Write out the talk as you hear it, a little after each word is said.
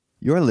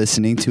You're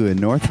listening to a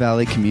North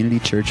Valley Community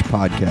Church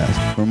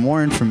podcast. For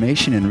more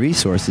information and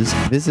resources,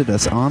 visit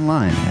us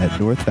online at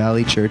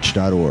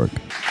northvalleychurch.org.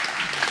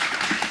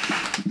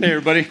 Hey,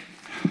 everybody.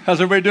 How's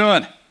everybody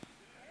doing?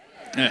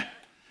 Yeah.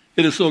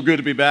 It is so good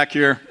to be back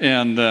here,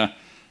 and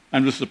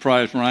I'm just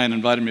surprised Ryan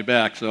invited me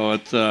back. So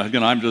it's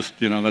I'm just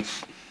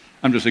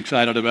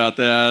excited about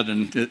that,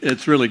 and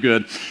it's really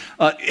good.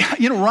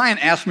 Ryan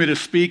asked me to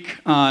speak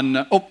on.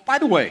 Oh, by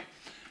the way,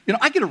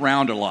 I get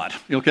around a lot.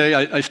 Okay,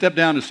 I stepped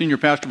down as senior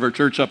pastor of our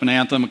church up in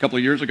Anthem a couple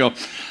of years ago.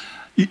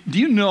 Do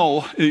you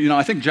know?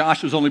 I think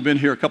Josh has only been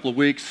here a couple of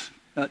weeks.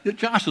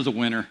 Josh is a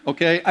winner,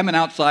 okay? I'm an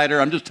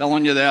outsider. I'm just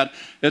telling you that.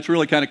 It's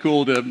really kind of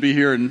cool to be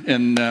here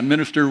and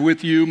minister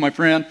with you, my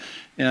friend,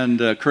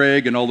 and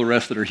Craig and all the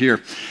rest that are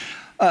here.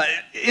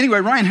 Anyway,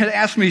 Ryan had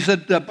asked me, he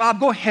said,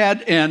 Bob, go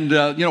ahead and,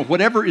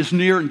 whatever is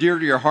near and dear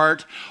to your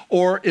heart,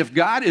 or if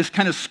God is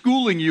kind of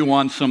schooling you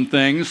on some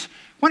things,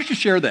 why don't you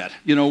share that,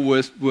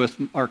 with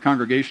our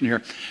congregation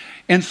here?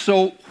 And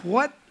so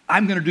what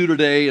I'm going to do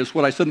today is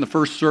what I said in the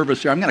first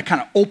service here. I'm going to kind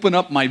of open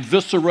up my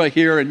viscera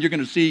here, and you're going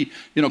to see,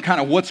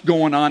 kind of what's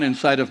going on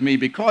inside of me.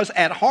 Because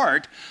at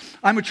heart,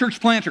 I'm a church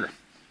planter.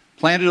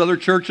 Planted other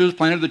churches,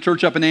 planted the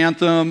church up in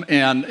Anthem,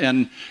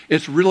 and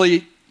it's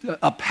really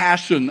a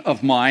passion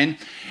of mine.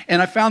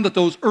 And I found that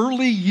those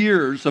early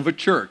years of a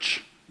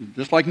church,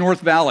 just like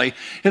North Valley,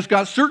 has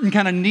got certain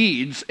kind of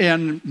needs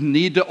and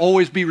need to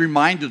always be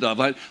reminded of.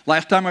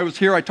 Last time I was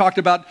here, I talked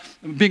about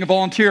being a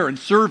volunteer and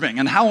serving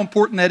and how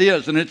important that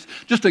is. And it's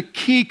just a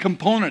key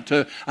component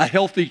to a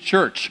healthy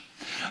church.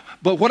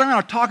 But what I'm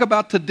going to talk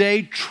about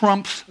today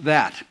trumps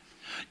that.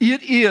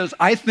 It is,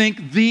 I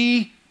think,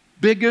 the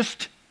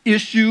biggest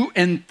issue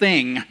and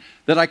thing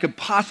that I could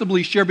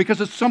possibly share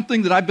because it's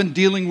something that I've been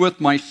dealing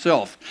with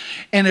myself.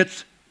 And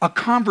it's a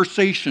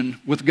conversation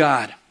with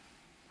God.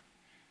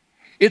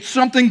 It's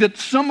something that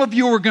some of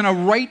you are going to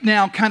right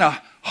now kind of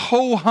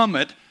ho-hum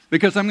it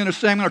because I'm going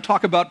to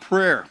talk about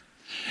prayer.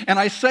 And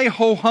I say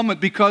ho-hum it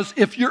because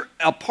if you're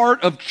a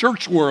part of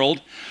church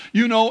world,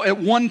 at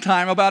one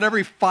time, about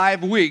every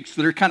 5 weeks,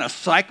 they're kind of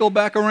cycle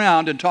back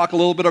around and talk a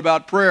little bit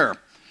about prayer.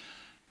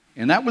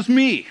 And that was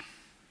me.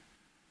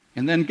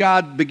 And then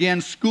God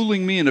began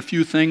schooling me in a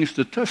few things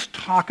to just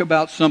talk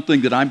about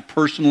something that I'm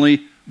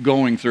personally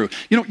going through.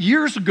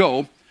 Years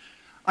ago,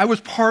 I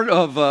was part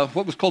of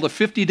what was called a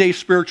 50-day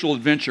spiritual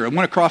adventure. I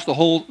went across the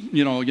whole,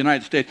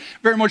 United States,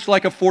 very much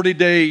like a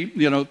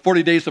 40-day,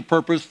 40 days of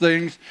purpose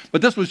things.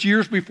 But this was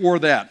years before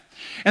that.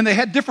 And they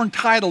had different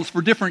titles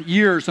for different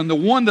years. And the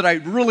one that I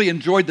really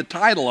enjoyed the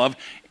title of,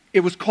 it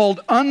was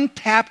called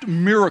Untapped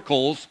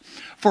Miracles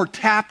for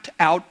Tapped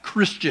Out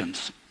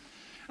Christians.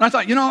 And I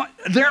thought,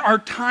 there are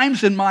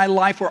times in my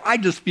life where I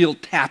just feel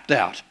tapped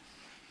out.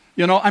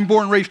 I'm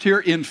born and raised here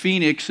in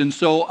Phoenix. And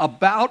so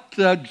about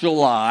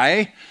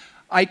July,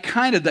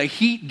 the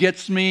heat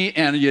gets me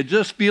and you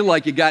just feel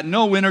like you got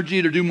no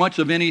energy to do much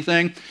of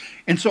anything.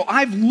 And so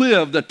I've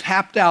lived a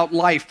tapped out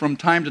life from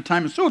time to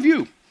time, and so have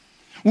you.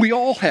 We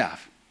all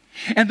have.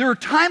 And there are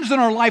times in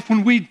our life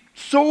when we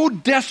so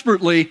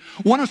desperately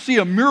want to see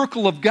a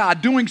miracle of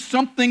God doing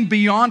something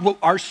beyond what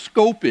our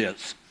scope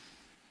is.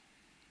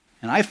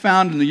 And I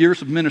found in the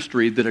years of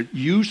ministry that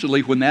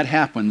usually when that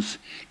happens,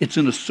 it's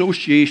in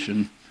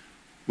association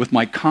with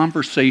my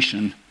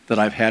conversation that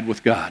I've had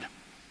with God.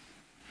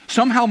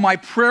 Somehow my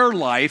prayer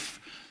life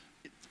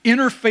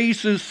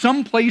interfaces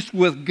someplace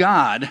with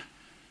God,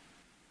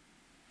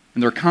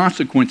 and there are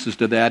consequences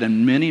to that,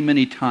 and many,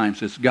 many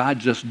times it's God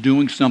just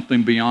doing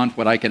something beyond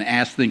what I can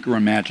ask, think, or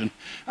imagine.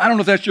 I don't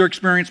know if that's your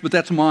experience, but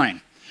that's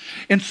mine.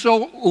 And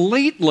so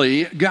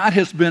lately, God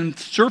has been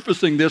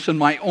surfacing this in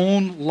my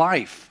own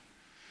life.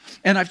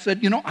 And I've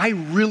said, I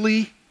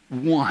really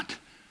want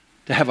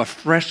to have a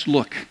fresh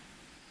look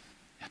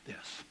at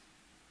this.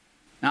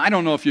 Now, I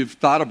don't know if you've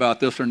thought about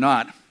this or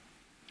not,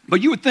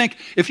 but you would think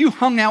if you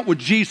hung out with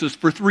Jesus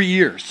for 3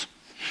 years,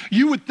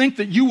 you would think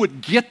that you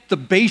would get the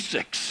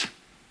basics.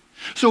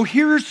 So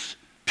here's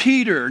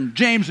Peter and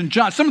James and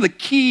John, some of the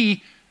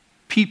key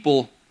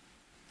people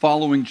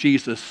following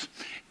Jesus.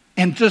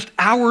 And just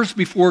hours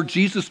before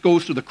Jesus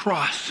goes to the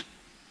cross,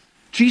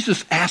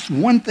 Jesus asks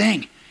one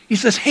thing. He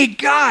says, hey,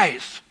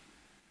 guys,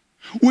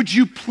 would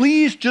you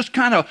please just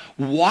kind of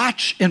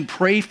watch and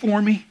pray for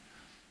me?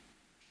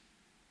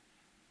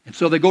 And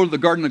so they go to the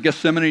Garden of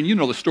Gethsemane, and you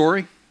know the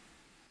story.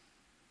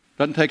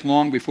 Doesn't take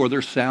long before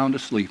they're sound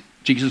asleep.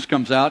 Jesus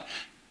comes out,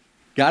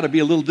 got to be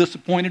a little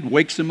disappointed,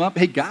 wakes him up.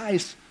 Hey,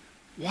 guys,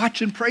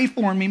 watch and pray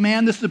for me,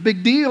 man. This is a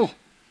big deal.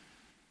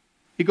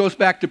 He goes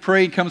back to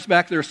pray, he comes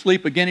back, they're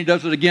asleep again. He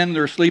does it again,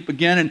 they're asleep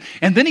again.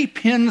 And then he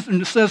pins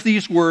and says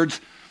these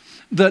words,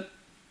 that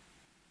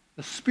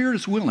the spirit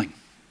is willing,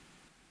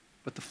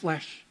 but the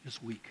flesh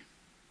is weak.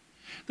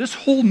 This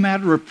whole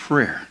matter of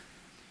prayer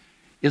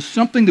is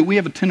something that we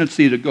have a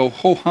tendency to go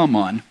ho-hum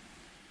on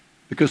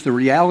because the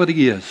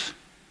reality is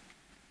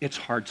it's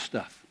hard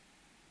stuff.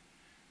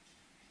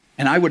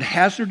 And I would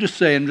hazard to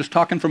say, I'm just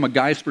talking from a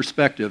guy's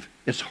perspective,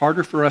 it's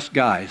harder for us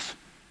guys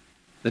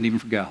than even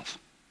for gals.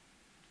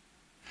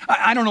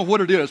 I don't know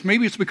what it is.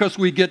 Maybe it's because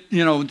we get,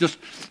 just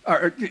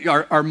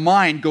our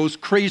mind goes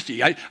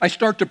crazy. I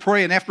start to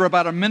pray, and after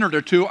about a minute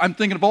or two, I'm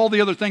thinking of all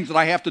the other things that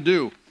I have to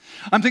do.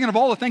 I'm thinking of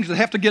all the things that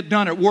have to get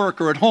done at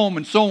work or at home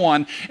and so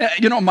on.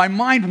 My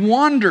mind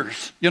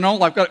wanders,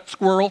 like a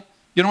squirrel.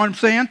 You know what I'm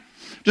saying?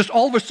 Just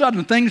all of a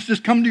sudden, things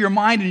just come to your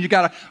mind, and you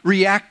got to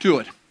react to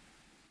it.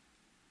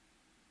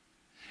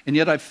 And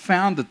yet I've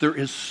found that there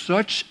is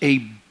such a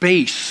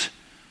base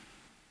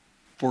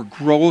for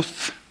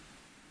growth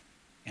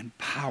and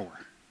power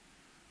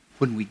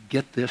when we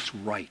get this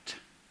right.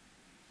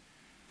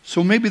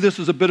 So maybe this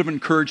is a bit of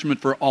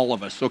encouragement for all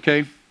of us,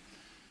 okay?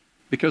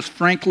 Because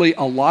frankly,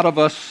 a lot of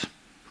us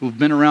who've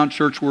been around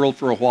church world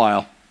for a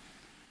while,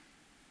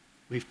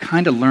 we've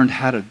kind of learned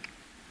how to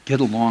get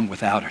along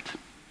without it.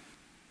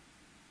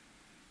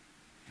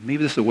 And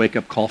maybe this is a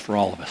wake-up call for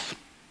all of us.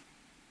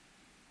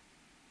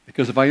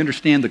 Because if I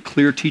understand the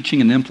clear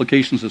teaching and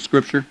implications of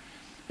Scripture,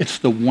 it's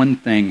the one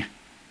thing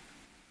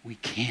we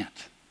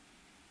can't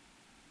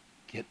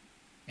get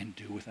and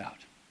do without.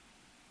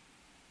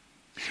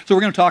 So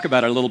we're going to talk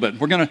about it a little bit.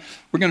 We're going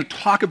to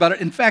talk about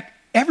it. In fact,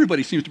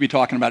 everybody seems to be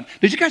talking about it.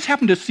 Did you guys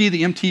happen to see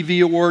the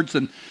MTV Awards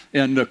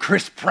and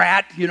Chris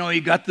Pratt?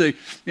 He got the.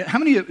 How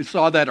many of you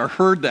saw that or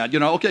heard that?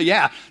 Okay,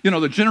 yeah.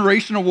 The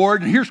Generation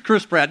Award, and here's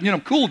Chris Pratt.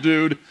 Cool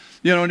dude.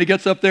 And he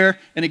gets up there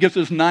and he gives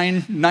us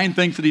nine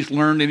things that he's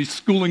learned, and he's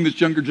schooling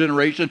this younger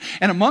generation.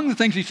 And among the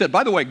things he said,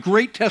 by the way,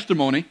 great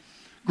testimony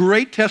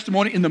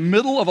in the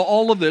middle of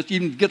all of this. He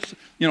even gets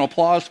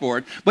applause for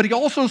it. But he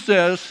also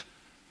says,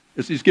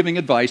 as he's giving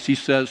advice, he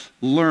says,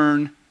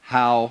 learn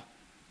how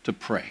to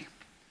pray.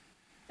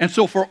 And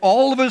so for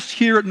all of us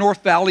here at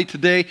North Valley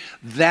today,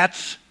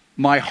 that's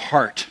my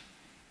heart,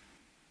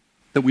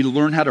 that we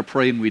learn how to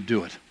pray and we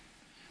do it.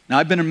 Now,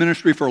 I've been in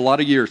ministry for a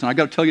lot of years, and I've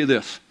got to tell you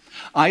this.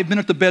 I've been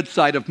at the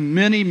bedside of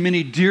many,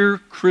 many dear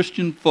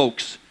Christian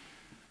folks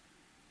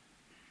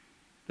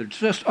that are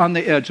just on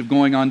the edge of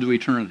going on to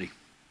eternity.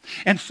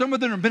 And some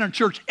of them have been in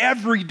church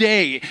every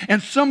day,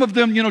 and some of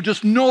them,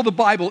 just know the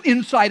Bible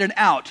inside and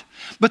out,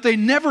 but they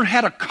never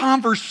had a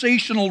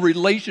conversational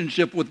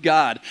relationship with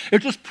God.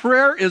 It's just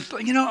prayer is,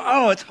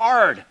 it's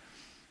hard.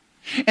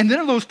 And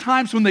then in those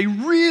times when they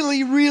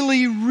really,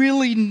 really,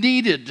 really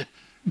needed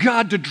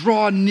God to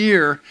draw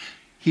near,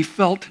 he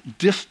felt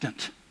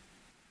distant.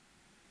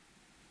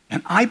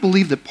 And I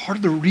believe that part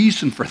of the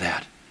reason for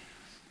that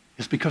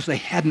is because they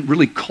hadn't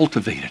really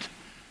cultivated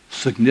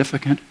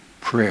significant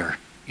prayer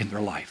in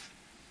their life.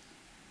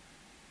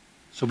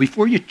 So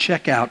before you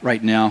check out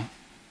right now,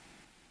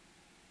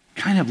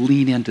 kind of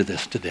lean into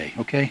this today,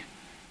 okay?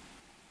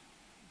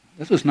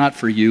 This is not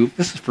for you.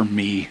 This is for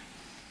me.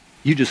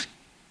 You just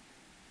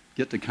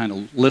get to kind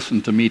of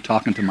listen to me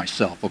talking to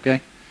myself,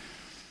 okay?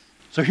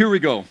 So here we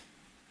go.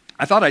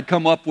 I thought I'd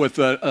come up with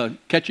a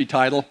catchy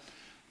title.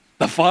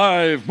 The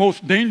 5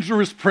 most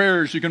dangerous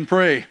prayers you can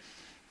pray.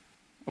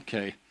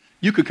 Okay,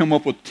 you could come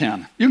up with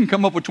 10. You can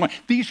come up with 20.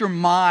 These are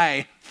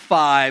my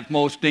 5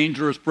 most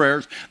dangerous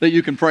prayers that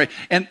you can pray.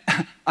 And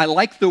I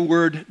like the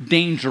word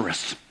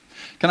dangerous.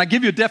 Can I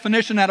give you a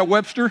definition out of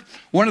Webster?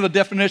 One of the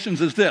definitions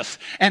is this: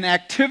 an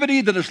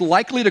activity that is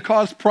likely to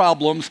cause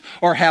problems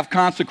or have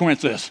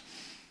consequences.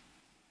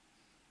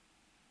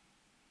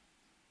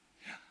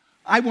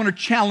 I want to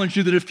challenge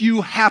you that if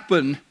you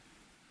happen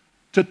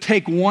to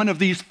take one of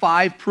these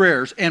 5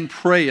 prayers and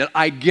pray it,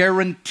 I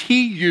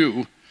guarantee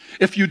you,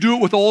 if you do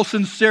it with all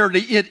sincerity,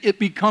 it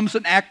becomes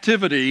an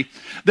activity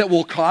that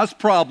will cause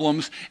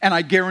problems, and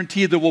I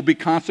guarantee there will be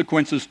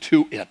consequences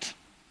to it.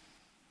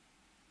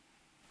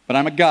 But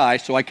I'm a guy,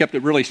 so I kept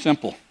it really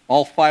simple.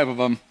 All 5 of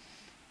them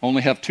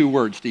only have 2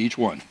 words to each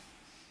one.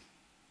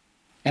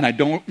 And I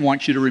don't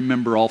want you to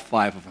remember all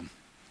 5 of them.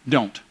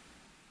 Don't.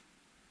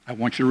 I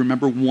want you to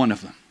remember one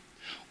of them.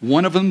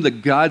 One of them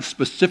that God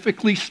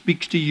specifically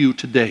speaks to you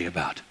today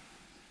about.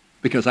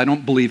 Because I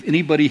don't believe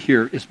anybody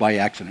here is by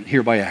accident.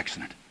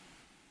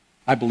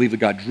 I believe that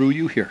God drew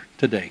you here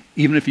today,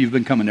 even if you've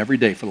been coming every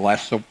day for the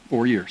last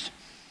 4 years.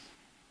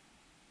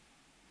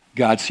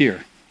 God's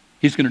here.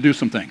 He's going to do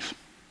some things.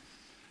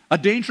 A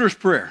dangerous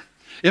prayer.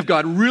 If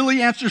God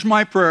really answers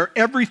my prayer,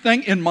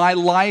 everything in my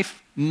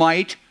life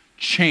might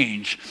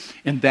change.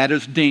 And that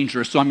is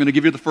dangerous. So I'm going to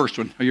give you the first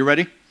one. Are you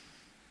ready?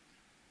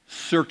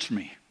 Search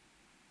me.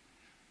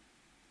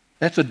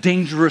 That's a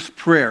dangerous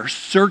prayer.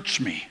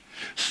 Search me.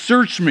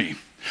 Search me.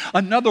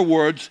 In other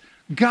words,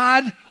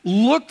 God,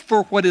 look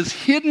for what is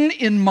hidden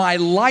in my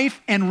life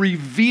and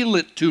reveal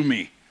it to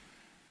me.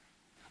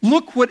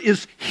 Look what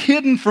is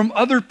hidden from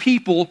other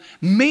people,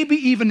 maybe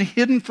even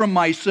hidden from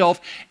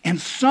myself, and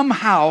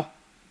somehow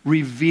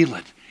reveal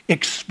it.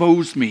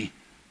 Expose me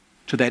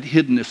to that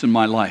hiddenness in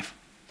my life.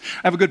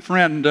 I have a good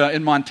friend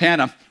in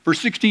Montana. For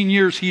 16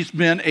 years, he's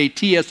been a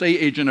TSA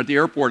agent at the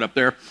airport up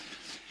there.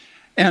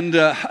 And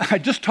I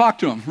just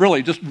talked to him,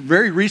 really, just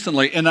very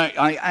recently, and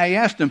I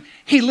asked him,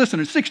 hey, listen,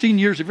 in 16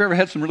 years, have you ever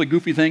had some really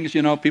goofy things,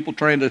 people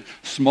trying to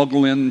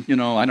smuggle in,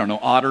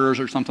 otters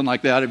or something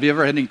like that? Have you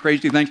ever had any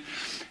crazy things?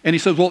 And he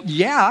says, well,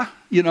 yeah,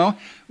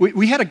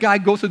 we had a guy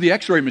go through the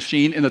x-ray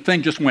machine, and the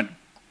thing just went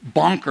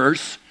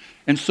bonkers,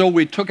 And so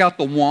we took out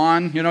the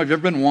wand. You know, have you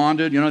ever been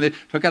wanded? You know, they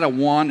took out a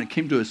wand and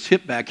came to his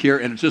hip back here,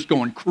 and it's just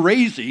going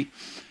crazy.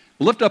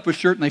 Lift up his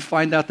shirt, and they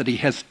find out that he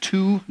has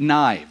 2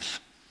 knives.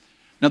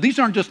 Now, these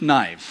aren't just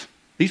knives.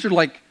 These are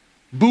like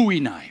Bowie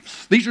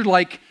knives. These are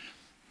like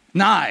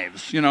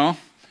knives, you know.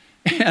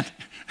 And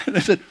they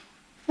said,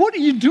 what are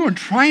you doing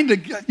trying to,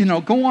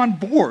 go on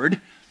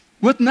board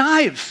with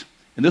knives?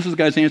 And this is the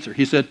guy's answer.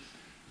 He said,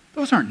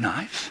 those aren't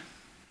knives.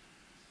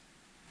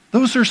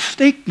 Those are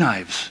steak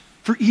knives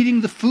for eating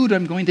the food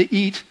I'm going to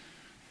eat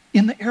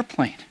in the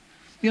airplane.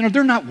 You know,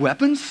 they're not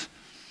weapons.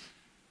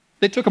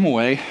 They took him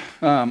away.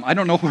 I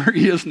don't know where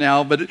he is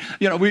now, but,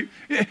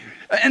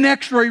 an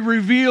x-ray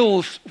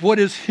reveals what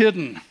is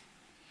hidden.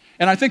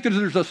 And I think that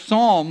there's a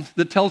psalm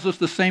that tells us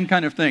the same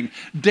kind of thing.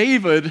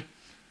 David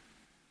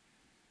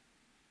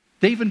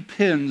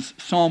pens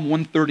Psalm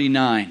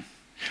 139.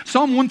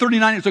 Psalm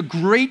 139 is a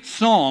great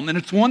psalm, and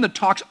it's one that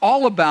talks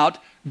all about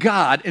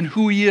God and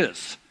who he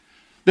is.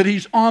 That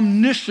he's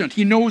omniscient,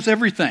 he knows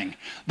everything.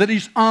 That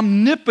he's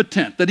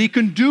omnipotent, that he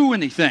can do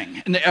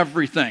anything and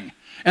everything.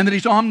 And that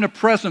he's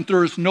omnipresent,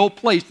 there is no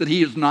place that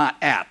he is not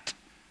at.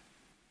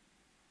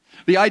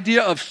 The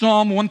idea of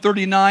Psalm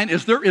 139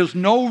 is there is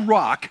no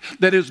rock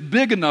that is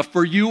big enough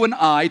for you and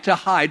I to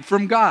hide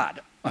from God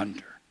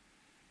under.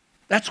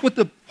 That's what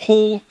the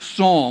whole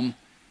psalm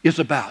is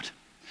about.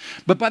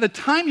 But by the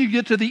time you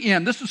get to the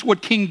end, this is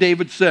what King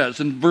David says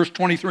in verse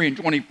 23 and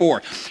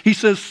 24. He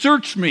says,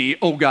 search me,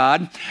 O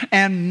God,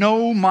 and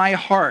know my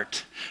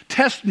heart.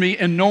 Test me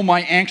and know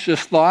my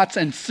anxious thoughts,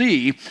 and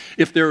see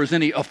if there is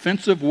any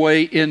offensive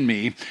way in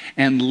me,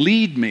 and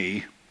lead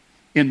me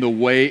in the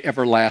way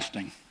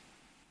everlasting.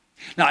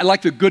 Now, I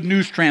like the Good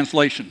News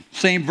Translation,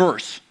 same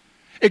verse.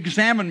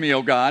 Examine me,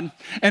 O God,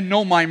 and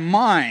know my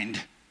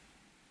mind.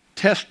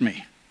 Test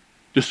me,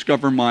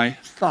 discover my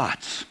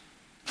thoughts.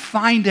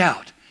 Find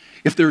out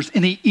if there's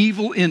any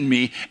evil in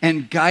me,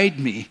 and guide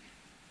me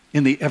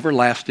in the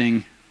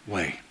everlasting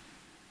way.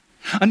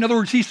 In other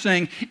words, he's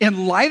saying,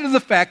 in light of the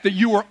fact that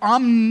you are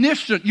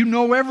omniscient, you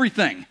know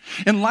everything.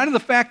 In light of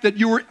the fact that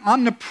you are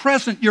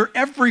omnipresent, you're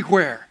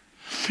everywhere.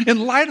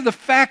 In light of the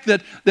fact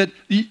that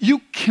you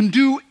can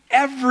do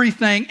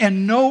everything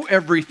and know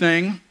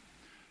everything,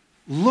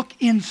 look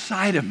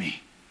inside of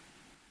me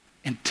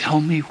and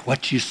tell me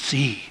what you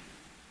see.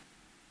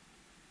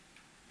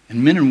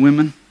 And men and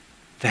women,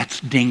 that's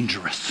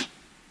dangerous.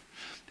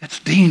 That's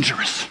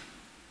dangerous.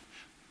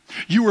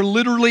 You are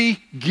literally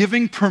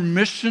giving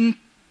permission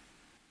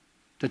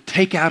to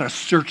take out a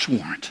search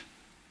warrant,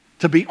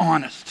 to be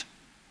honest.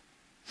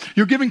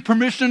 You're giving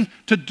permission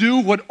to do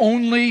what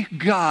only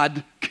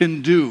God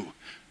can do.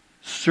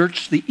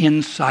 Search the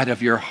inside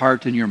of your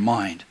heart and your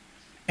mind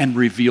and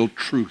reveal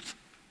truth.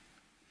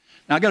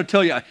 Now, I got to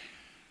tell you,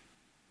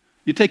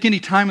 you take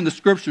any time in the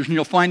scriptures and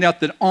you'll find out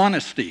that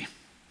honesty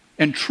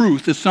and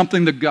truth is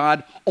something that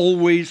God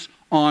always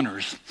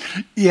honors.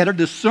 Yet it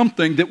is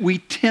something that we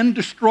tend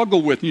to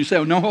struggle with. And you say,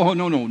 oh,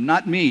 no,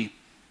 not me.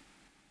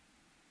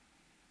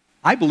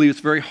 I believe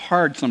it's very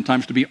hard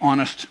sometimes to be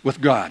honest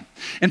with God.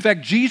 In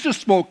fact, Jesus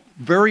spoke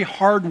very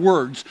hard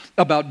words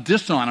about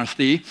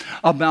dishonesty,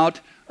 about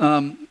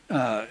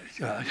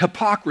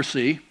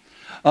hypocrisy,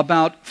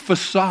 about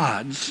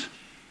facades,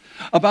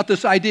 about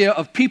this idea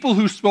of people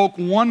who spoke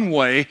one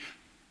way,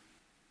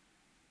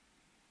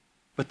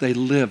 but they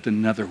lived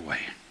another way.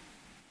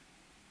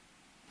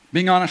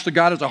 Being honest to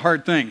God is a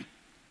hard thing.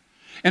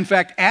 In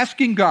fact,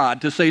 asking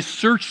God to say,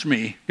 search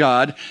me,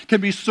 God,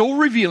 can be so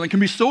revealing,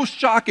 can be so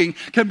shocking,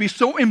 can be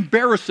so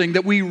embarrassing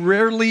that we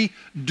rarely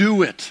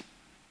do it.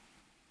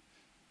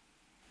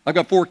 I've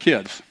got 4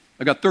 kids.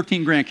 I've got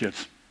 13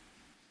 grandkids.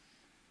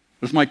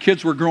 As my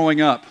kids were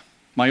growing up,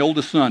 my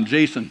oldest son,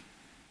 Jason,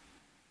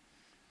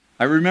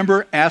 I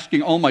remember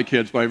asking all my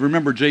kids, but I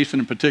remember Jason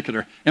in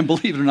particular, and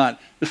believe it or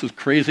not, this is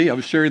crazy. I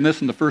was sharing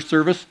this in the first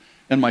service,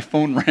 and my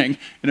phone rang,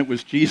 and it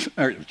was Jesus.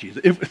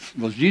 It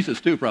was Jesus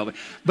too, probably.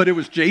 But it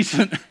was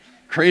Jason.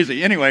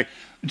 Crazy. Anyway,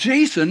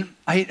 Jason,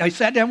 I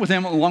sat down with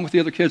him along with the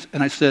other kids,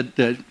 and I said,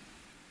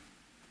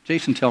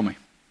 Jason, tell me,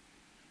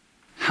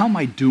 how am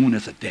I doing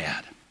as a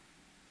dad?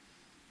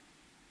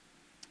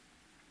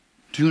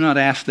 Do not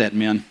ask that,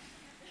 men,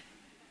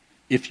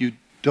 if you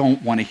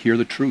don't want to hear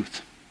the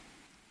truth.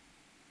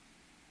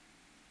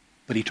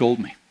 But he told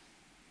me.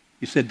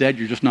 He said, Dad,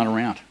 you're just not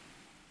around.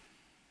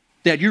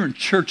 Dad, you're in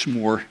church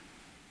more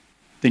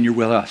than you're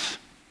with us.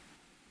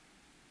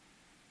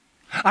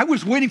 I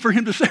was waiting for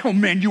him to say, oh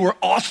man, you are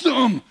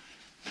awesome.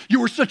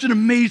 You were such an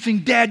amazing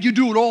dad. You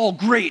do it all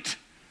great.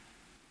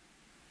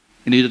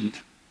 And he didn't.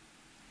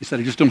 He said,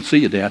 I just don't see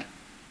you, Dad.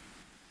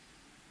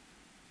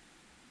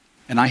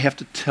 And I have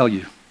to tell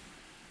you,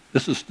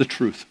 this is the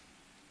truth.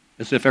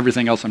 As if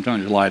everything else I'm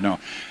telling you is a lie. No,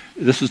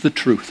 this is the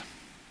truth.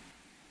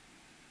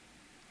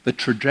 The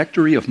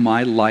trajectory of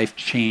my life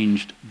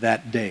changed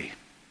that day.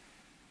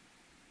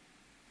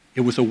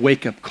 It was a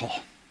wake-up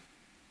call.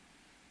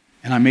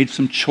 And I made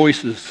some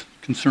choices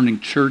concerning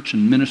church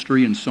and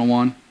ministry and so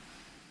on,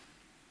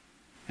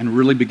 and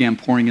really began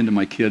pouring into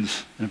my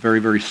kids in a very,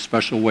 very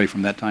special way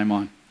from that time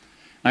on.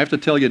 I have to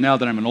tell you now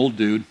that I'm an old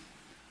dude,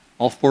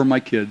 all 4 of my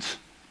kids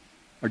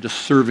are just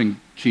serving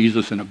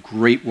Jesus in a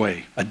great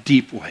way, a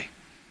deep way.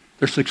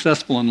 They're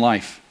successful in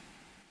life.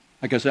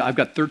 Like I said, I've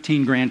got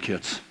 13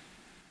 grandkids,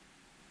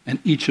 and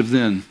each of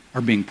them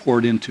are being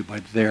poured into by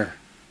their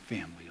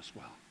family as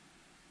well.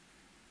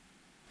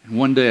 And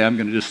one day I'm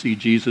going to just see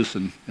Jesus,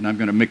 and I'm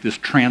going to make this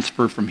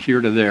transfer from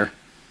here to there.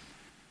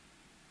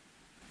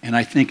 And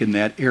I think in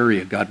that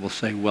area, God will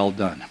say, well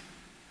done.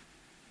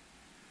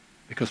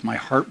 Because my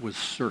heart was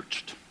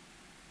searched,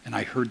 and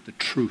I heard the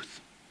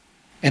truth,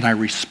 and I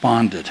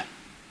responded.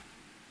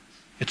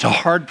 It's a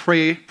hard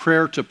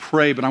prayer to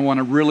pray, but I want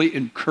to really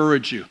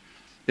encourage you.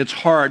 It's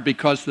hard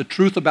because the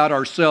truth about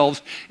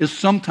ourselves is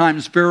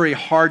sometimes very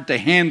hard to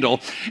handle.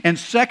 And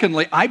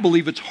secondly, I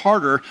believe it's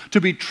harder to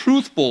be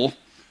truthful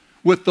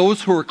with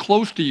those who are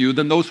close to you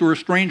than those who are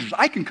strangers.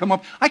 I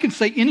can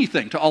say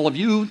anything to all of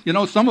you. You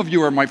know, some of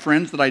you are my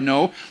friends that I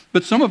know,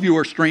 but some of you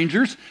are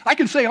strangers. I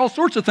can say all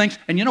sorts of things,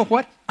 and you know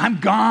what? I'm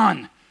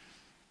gone.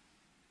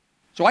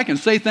 So I can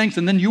say things,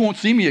 and then you won't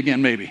see me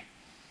again, maybe.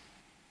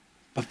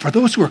 But for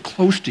those who are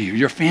close to you,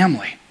 your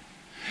family,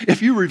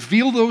 if you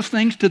reveal those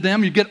things to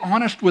them, you get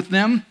honest with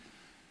them,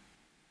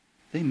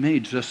 they may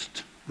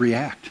just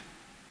react.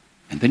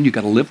 And then you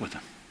got to live with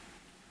them.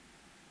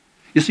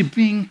 You see,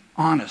 being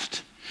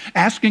honest,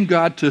 asking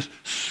God to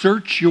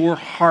search your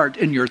heart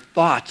and your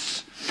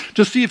thoughts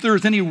to see if there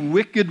is any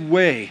wicked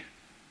way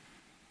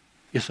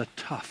is a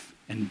tough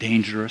and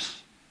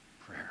dangerous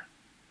prayer.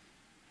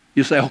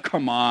 You say, oh,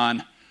 come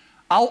on.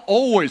 I'll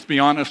always be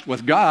honest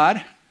with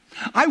God.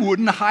 I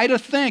wouldn't hide a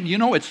thing. You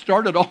know, it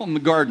started all in the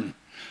garden.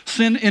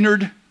 Sin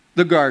entered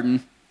the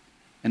garden,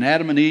 and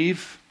Adam and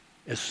Eve,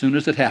 as soon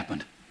as it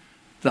happened,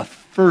 the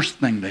first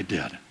thing they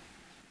did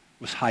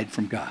was hide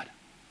from God.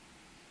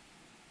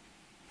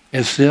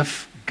 As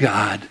if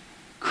God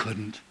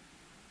couldn't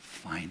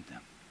find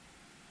them.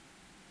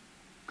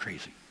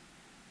 Crazy.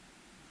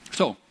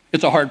 So,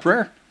 it's a hard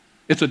prayer.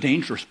 It's a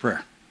dangerous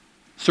prayer.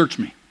 Search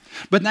me.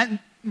 But that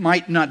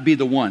might not be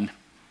the one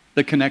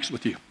that connects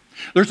with you.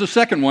 There's a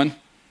second one,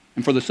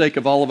 and for the sake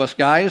of all of us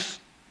guys,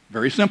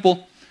 very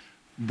simple.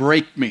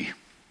 Break me.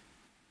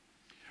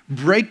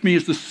 Break me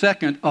is the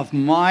second of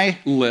my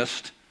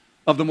list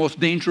of the most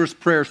dangerous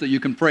prayers that you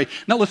can pray.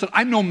 Now listen,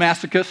 I'm no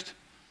masochist.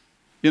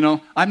 You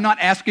know, I'm not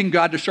asking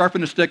God to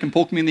sharpen a stick and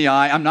poke me in the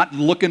eye. I'm not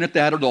looking at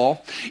that at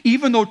all.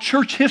 Even though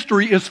church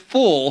history is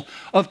full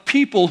of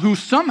people who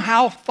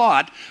somehow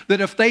thought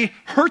that if they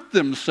hurt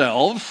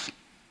themselves,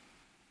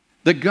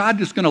 that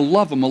God is going to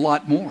love them a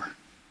lot more.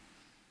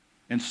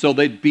 And so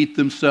they'd beat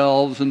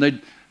themselves, and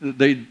they'd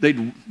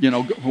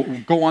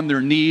go on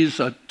their knees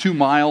 2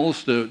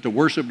 miles to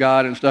worship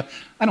God and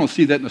stuff. I don't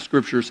see that in the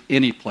scriptures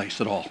any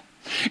place at all.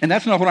 And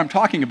that's not what I'm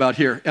talking about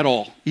here at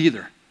all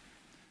either.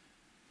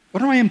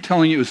 What I am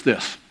telling you is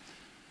this.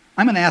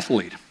 I'm an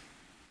athlete.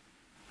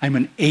 I'm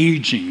an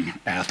aging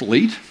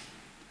athlete,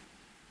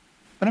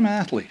 but I'm an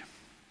athlete.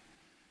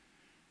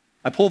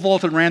 I pole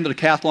vaulted and ran the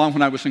decathlon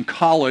when I was in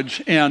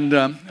college, and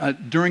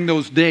during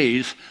those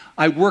days,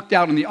 I worked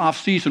out in the off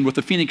season with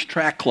the Phoenix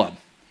Track Club.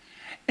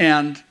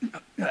 And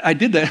I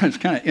did that. It's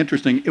kind of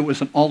interesting. It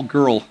was an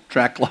all-girl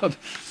track club.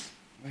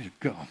 Way to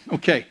go.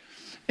 Okay.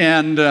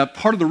 And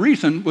part of the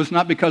reason was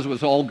not because it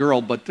was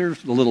all-girl, but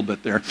there's a little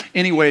bit there.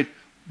 Anyway,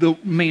 the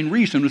main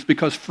reason was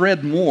because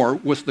Fred Moore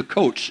was the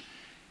coach.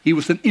 He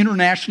was an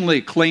internationally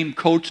acclaimed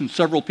coach, and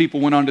several people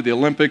went on to the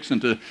Olympics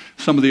and to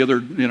some of the other,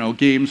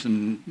 games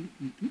and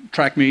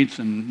track meets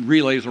and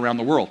relays around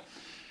the world.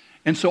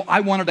 And so I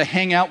wanted to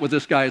hang out with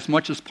this guy as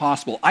much as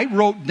possible. I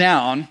wrote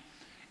down,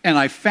 and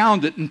I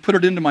found it and put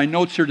it into my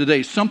notes here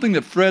today, something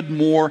that Fred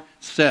Moore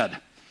said.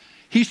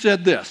 He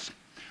said this: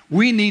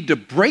 we need to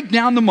break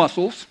down the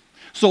muscles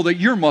so that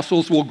your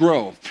muscles will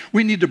grow.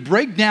 We need to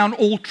break down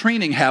old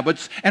training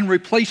habits and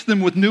replace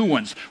them with new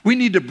ones. We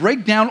need to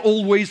break down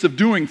old ways of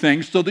doing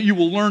things so that you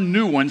will learn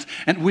new ones.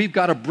 And we've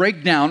got to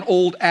break down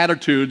old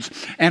attitudes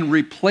and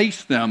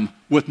replace them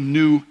with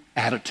new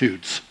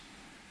attitudes.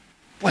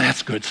 Boy,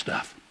 that's good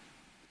stuff.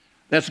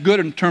 That's good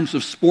in terms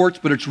of sports,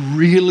 but it's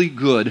really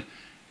good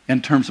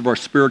in terms of our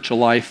spiritual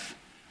life,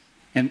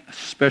 and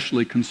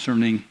especially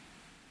concerning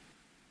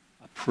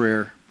a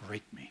prayer,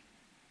 break me.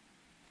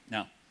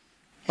 Now,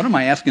 what am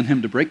I asking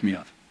him to break me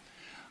of?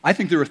 I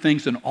think there are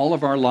things in all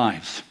of our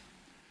lives,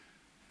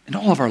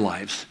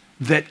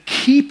 that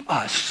keep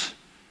us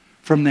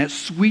from that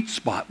sweet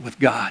spot with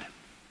God.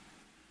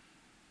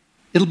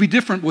 It'll be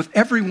different with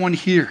everyone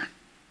here.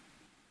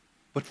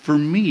 But for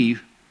me,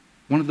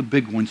 one of the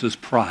big ones is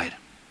pride.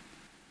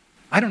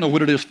 I don't know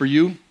what it is for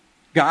you.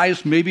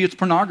 Guys, maybe it's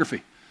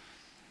pornography.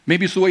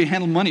 Maybe it's the way you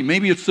handle money.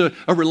 Maybe it's a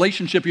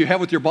relationship you have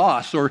with your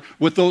boss or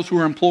with those who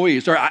are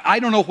employees. Or I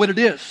don't know what it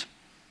is.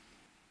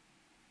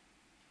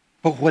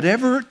 But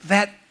whatever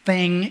that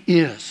thing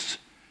is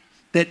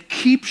that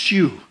keeps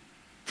you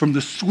from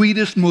the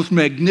sweetest, most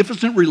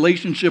magnificent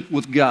relationship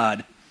with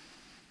God,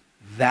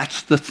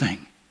 that's the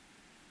thing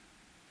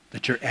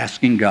that you're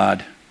asking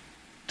God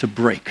to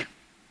break.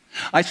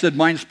 I said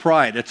mine's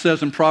pride. It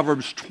says in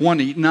Proverbs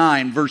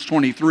 29, verse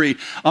 23,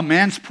 a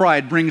man's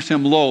pride brings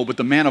him low, but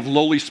the man of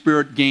lowly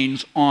spirit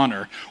gains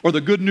honor. Or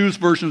the Good News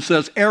version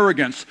says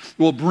arrogance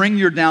will bring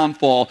your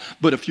downfall,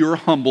 but if you're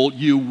humble,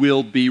 you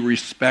will be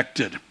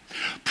respected.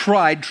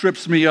 Pride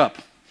trips me up.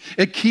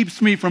 It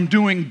keeps me from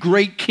doing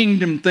great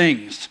kingdom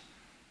things.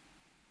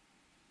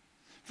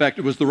 In fact,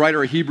 it was the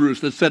writer of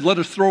Hebrews that said, let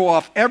us throw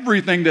off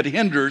everything that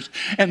hinders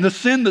and the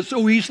sin that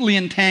so easily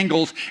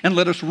entangles, and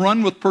let us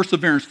run with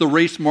perseverance the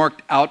race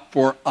marked out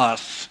for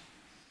us.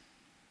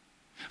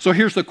 So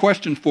here's the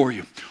question for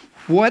you.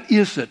 What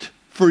is it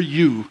for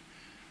you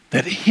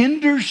that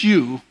hinders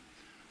you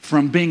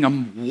from being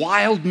a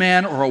wild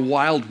man or a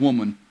wild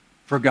woman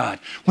for God?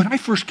 When I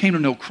first came to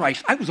know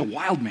Christ, I was a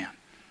wild man.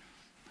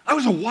 I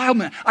was a wild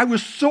man. I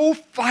was so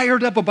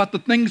fired up about the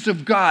things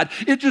of God.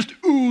 It just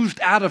oozed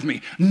out of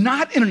me.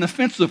 Not in an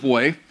offensive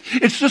way.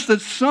 It's just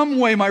that some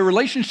way my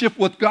relationship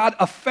with God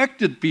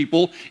affected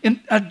people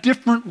in a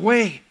different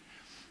way.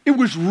 It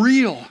was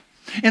real.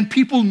 And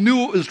people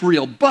knew it was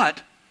real.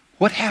 But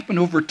what happened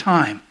over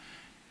time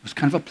was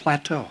kind of a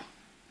plateau.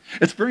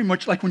 It's very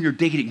much like when you're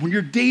dating. When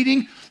you're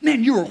dating,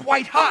 man, you're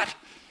white hot.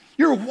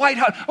 You're white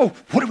hot. Oh,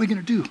 what are we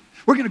going to do?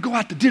 We're going to go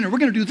out to dinner. We're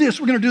going to do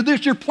this. We're going to do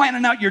this. You're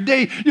planning out your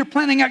day. You're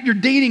planning out your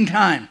dating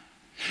time.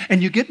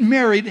 And you get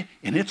married,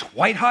 and it's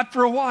white hot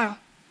for a while.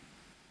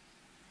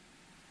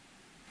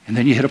 And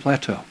then you hit a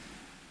plateau.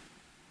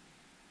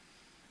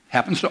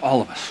 Happens to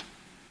all of us.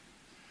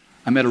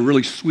 I'm at a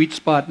really sweet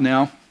spot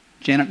now.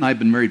 Janet and I have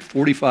been married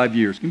 45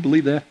 years. Can you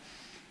believe that?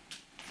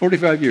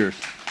 45 years.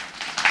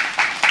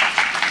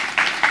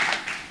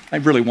 I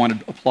really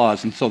wanted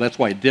applause, and so that's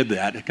why I did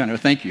that. Kind of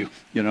thank you,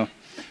 you know.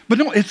 But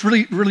no, it's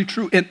really, really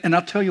true. And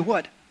I'll tell you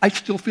what, I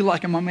still feel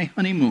like I'm on my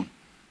honeymoon.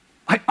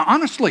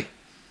 Honestly.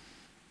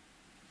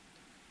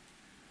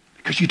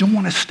 Because you don't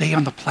want to stay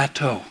on the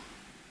plateau.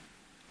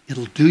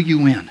 It'll do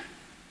you in.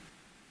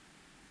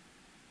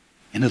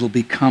 And it'll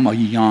become a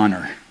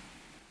yawner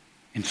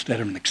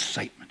instead of an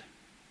excitement.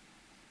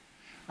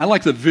 I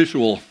like the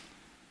visual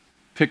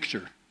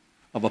picture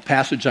of a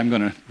passage I'm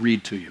going to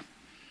read to you.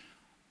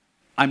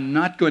 I'm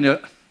not going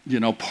to,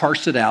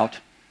 parse it out.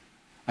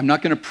 I'm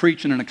not going to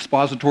preach in an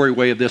expository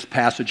way of this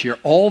passage here.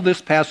 All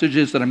this passage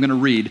is that I'm going to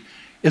read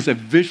is a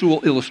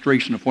visual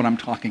illustration of what I'm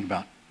talking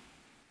about.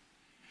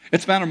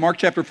 It's found in Mark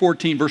chapter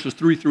 14, verses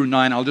 3 through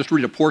 9. I'll just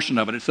read a portion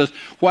of it. It says,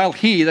 while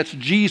he, that's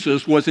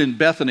Jesus, was in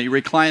Bethany,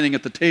 reclining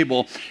at the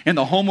table in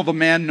the home of a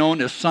man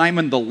known as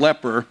Simon the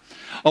leper,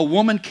 a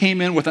woman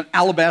came in with an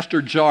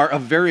alabaster jar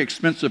of very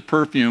expensive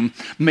perfume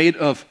made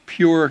of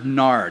pure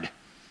nard.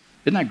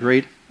 Isn't that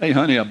great? Hey,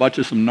 honey, I bought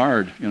you some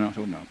nard.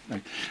 Oh, no.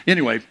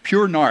 Anyway,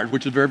 pure nard,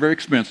 which is very, very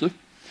expensive.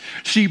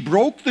 She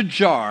broke the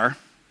jar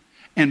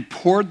and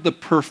poured the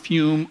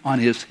perfume on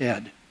his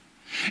head.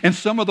 And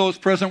some of those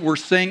present were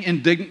saying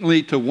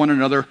indignantly to one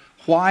another,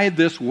 why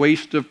this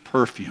waste of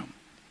perfume?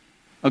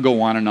 I'll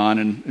go on and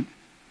on,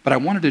 but I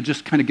wanted to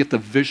just kind of get the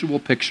visual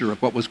picture of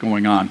what was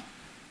going on.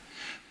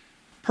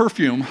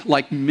 Perfume,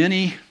 like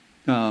many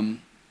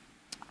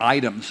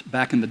items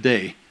back in the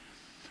day,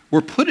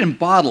 were put in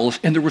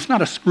bottles, and there was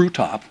not a screw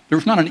top. There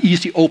was not an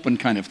easy open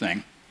kind of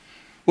thing.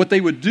 What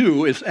they would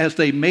do is, as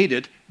they made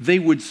it, they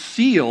would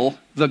seal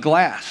the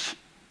glass.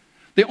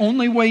 The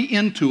only way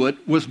into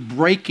it was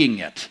breaking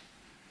it.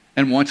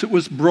 And once it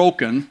was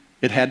broken,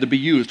 it had to be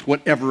used,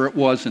 whatever it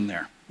was in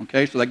there.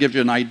 Okay, so that gives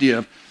you an idea,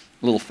 a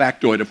little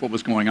factoid of what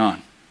was going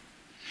on.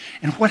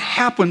 And what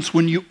happens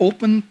when you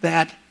open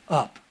that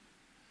up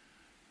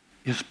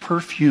is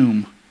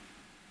perfume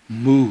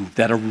moved,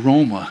 that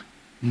aroma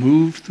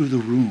moved through the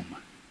room.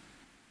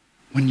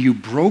 When you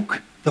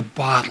broke the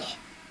bottle,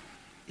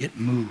 it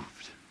moved.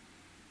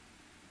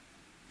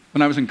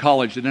 When I was in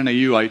college at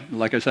NAU,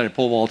 like I said, I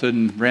pole vaulted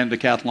and ran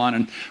decathlon,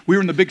 and we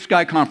were in the Big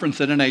Sky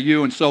Conference at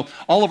NAU, and so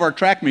all of our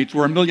track meets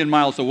were 1,000,000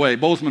 miles away,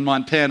 Bozeman,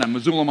 Montana,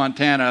 Missoula,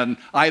 Montana, and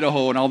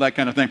Idaho, and all that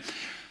kind of thing.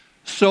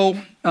 So,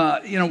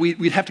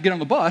 we'd have to get on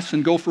the bus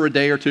and go for a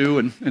day or two,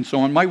 and so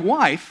on. My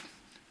wife,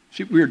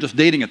 we were just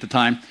dating at the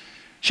time,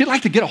 she'd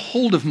like to get a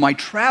hold of my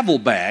travel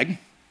bag,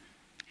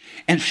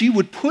 and she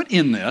would put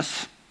in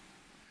this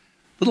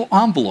little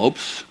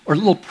envelopes or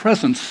little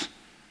presents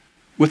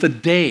with a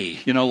day,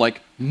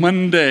 like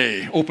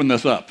Monday, open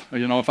this up.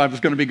 If I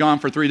was going to be gone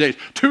for 3 days,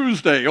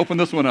 Tuesday, open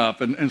this one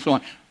up, and so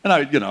on.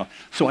 And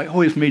so I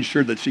always made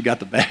sure that she got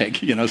the bag,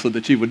 so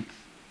that she would,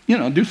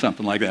 do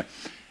something like that.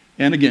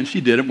 And again, she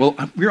did it. Well,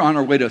 we were on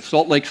our way to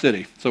Salt Lake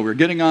City. So we're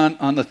getting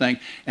on the thing,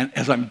 and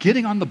as I'm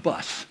getting on the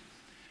bus,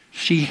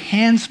 she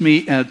hands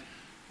me an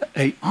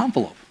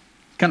envelope,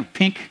 kind of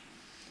pink,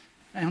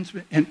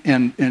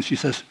 and she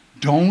says,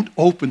 don't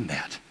open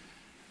that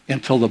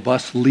until the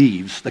bus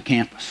leaves the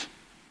campus.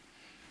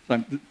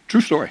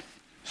 True story.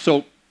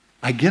 So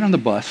I get on the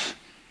bus,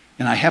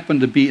 and I happen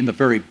to be in the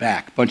very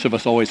back. A bunch of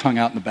us always hung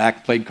out in the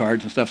back, played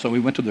cards and stuff, so we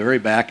went to the very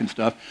back and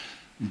stuff.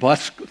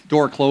 Bus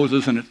door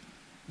closes, and it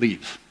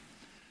leaves.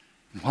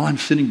 And while I'm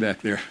sitting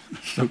back there,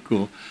 so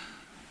cool,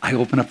 I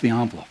open up the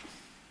envelope.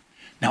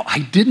 Now, I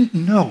didn't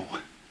know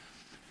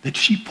that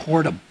she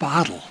poured a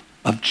bottle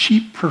of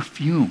cheap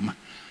perfume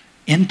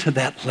into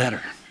that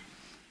letter.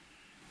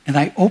 And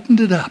I opened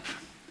it up,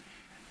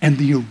 and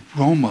the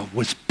aroma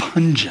was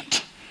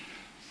pungent.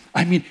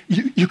 I mean,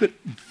 you could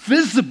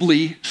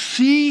visibly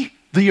see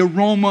the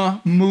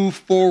aroma move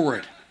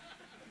forward,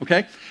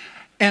 okay?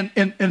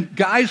 And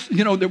guys,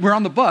 they were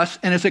on the bus,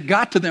 and as it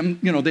got to them,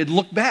 they'd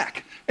look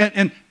back.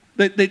 And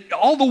they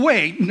all the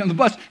way on the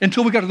bus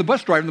until we got to the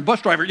bus driver, and the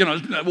bus driver,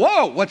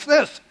 whoa, what's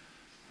this?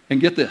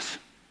 And get this,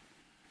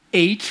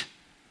 8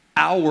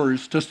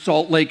 hours to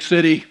Salt Lake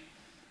City,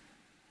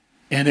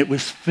 and it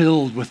was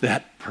filled with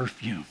that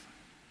perfume.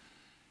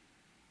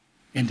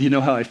 And do you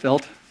know how I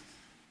felt?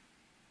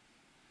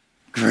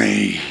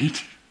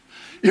 Great.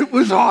 It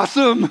was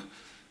awesome.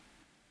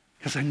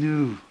 Because I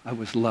knew I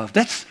was loved.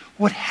 That's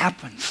what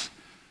happens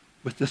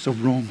with this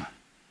aroma.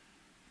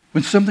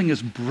 When something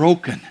is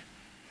broken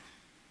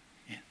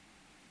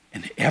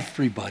and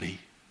everybody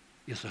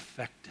is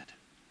affected.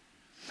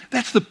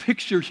 That's the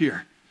picture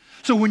here.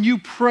 So when you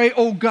pray,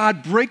 oh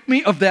God, break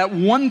me of that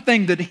one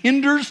thing that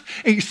hinders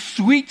a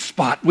sweet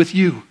spot with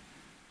you,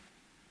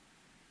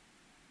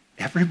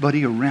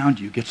 everybody around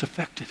you gets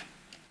affected.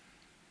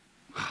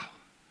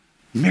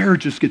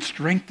 Marriages get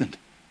strengthened.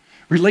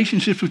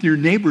 Relationships with your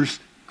neighbors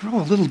grow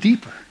a little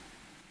deeper.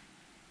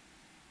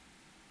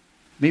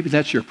 Maybe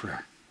that's your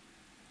prayer.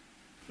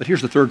 But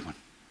here's the third one.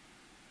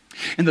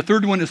 And the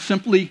third one is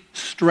simply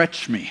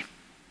stretch me.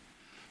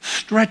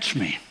 Stretch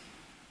me.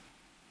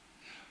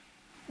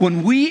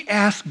 When we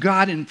ask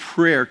God in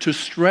prayer to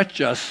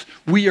stretch us,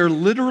 we are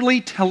literally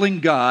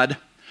telling God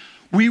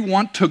we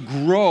want to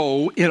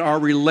grow in our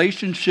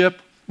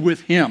relationship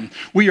with Him.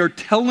 We are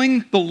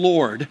telling the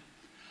Lord,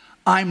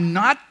 I'm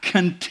not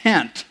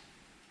content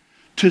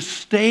to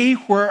stay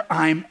where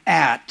I'm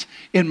at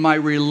in my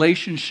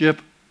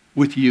relationship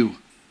with you.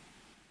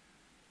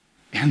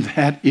 And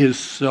that is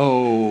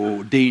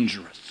so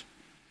dangerous.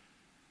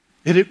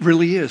 It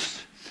really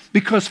is.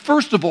 Because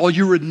first of all,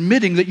 you're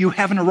admitting that you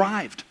haven't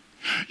arrived.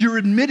 You're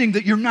admitting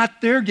that you're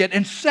not there yet.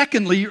 And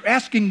secondly, you're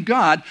asking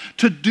God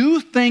to do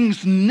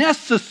things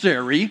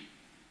necessary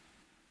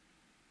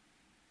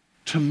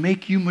to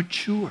make you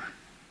mature.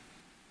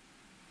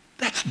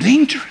 That's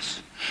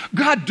dangerous.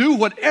 God, do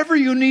whatever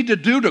you need to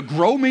do to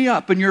grow me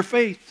up in your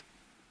faith.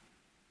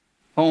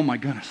 Oh my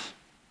goodness.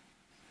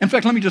 In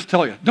fact, let me just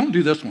tell you, don't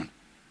do this one.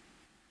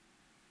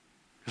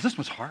 Because this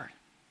one's hard.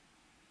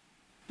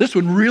 This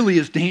one really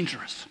is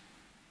dangerous.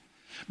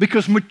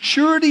 Because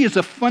maturity is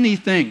a funny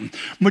thing.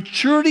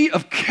 Maturity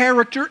of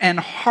character and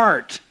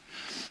heart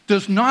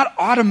does not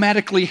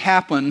automatically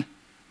happen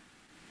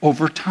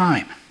over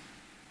time.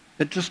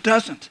 It just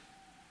doesn't.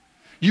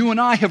 You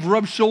and I have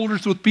rubbed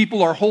shoulders with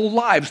people our whole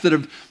lives that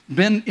have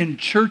been in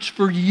church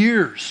for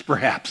years,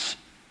 perhaps,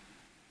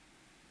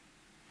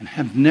 and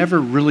have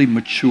never really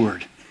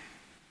matured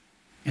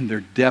in their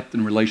depth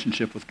and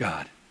relationship with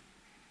God.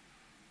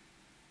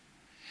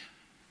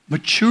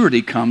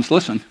 Maturity comes,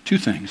 listen, 2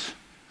 things.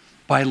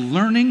 By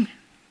learning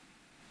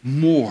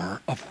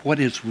more of what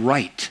is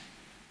right.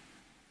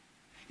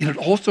 And it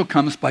also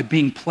comes by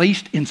being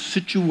placed in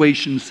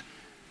situations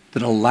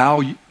that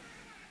allow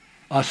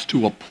us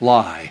to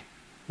apply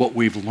what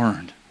we've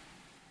learned.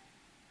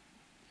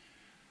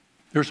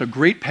 There's a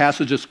great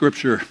passage of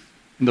Scripture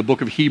in the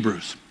book of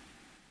Hebrews.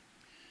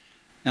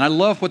 And I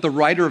love what the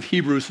writer of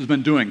Hebrews has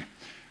been doing.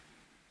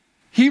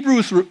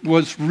 Hebrews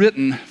was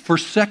written for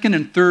 2nd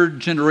and 3rd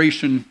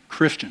generation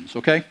Christians,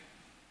 okay?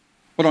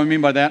 What do I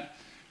mean by that?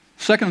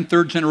 2nd and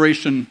 3rd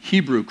generation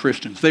Hebrew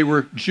Christians. They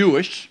were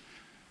Jewish.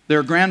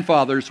 Their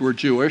grandfathers were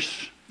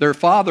Jewish. Their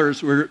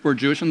fathers were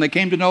Jewish, and they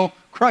came to know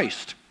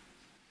Christ.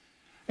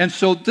 And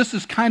so this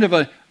is kind of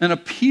an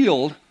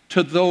appeal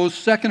to those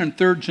 2nd and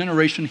 3rd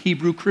generation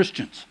Hebrew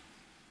Christians.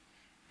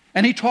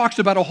 And he talks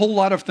about a whole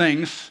lot of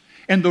things,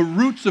 and the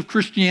roots of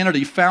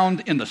Christianity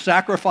found in the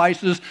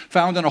sacrifices,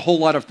 found in a whole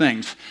lot of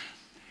things.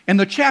 In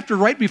the chapter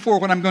right before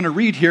what I'm going to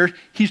read here,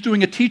 he's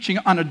doing a teaching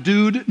on a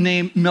dude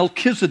named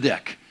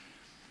Melchizedek.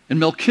 And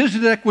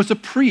Melchizedek was a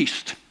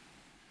priest,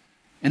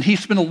 and he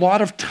spent a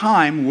lot of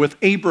time with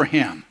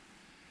Abraham.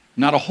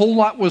 Not a whole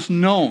lot was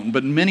known,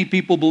 but many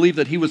people believe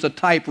that he was a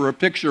type or a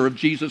picture of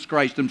Jesus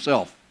Christ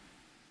himself.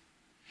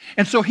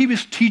 And so he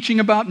was teaching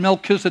about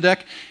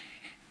Melchizedek,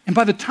 and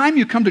by the time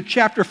you come to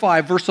chapter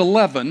 5, verse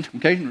 11,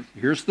 okay,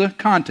 here's the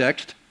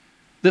context.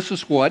 This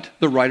is what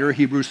the writer of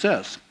Hebrews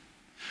says.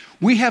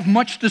 We have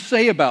much to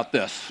say about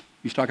this.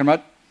 He's talking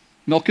about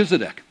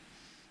Melchizedek.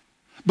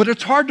 But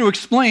it's hard to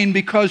explain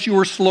because you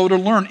are slow to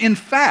learn. In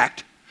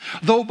fact,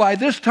 though by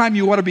this time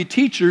you ought to be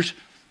teachers,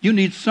 you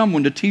need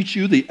someone to teach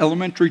you the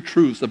elementary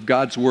truths of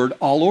God's word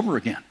all over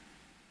again.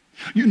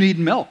 You need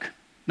milk,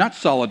 not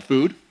solid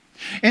food.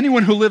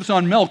 Anyone who lives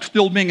on milk,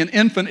 still being an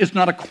infant, is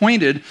not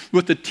acquainted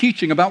with the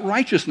teaching about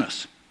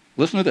righteousness.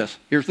 Listen to this.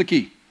 Here's the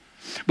key.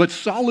 But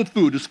solid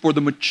food is for the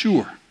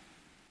mature,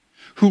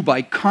 who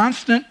by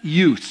constant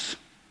use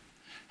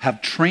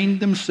have trained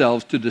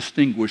themselves to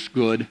distinguish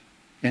good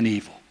and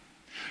evil.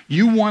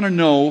 You want to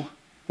know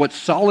what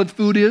solid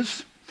food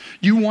is?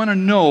 You want to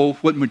know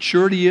what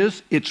maturity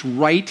is? It's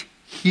right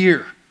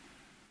here.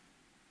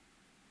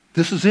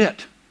 This is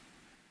it.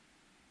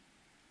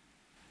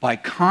 By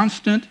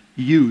constant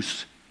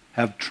use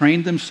have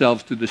trained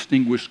themselves to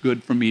distinguish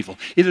good from evil.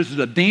 It is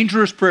a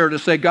dangerous prayer to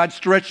say, God,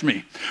 stretch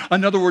me.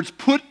 In other words,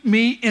 put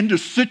me into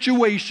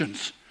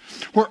situations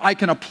where I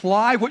can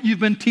apply what you've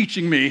been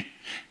teaching me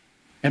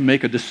and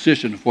make a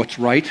decision of what's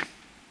right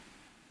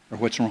or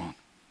what's wrong.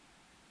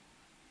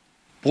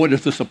 Boy,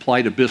 does this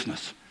apply to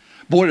business.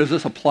 Boy, does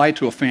this apply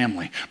to a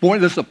family. Boy,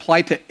 does this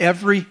apply to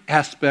every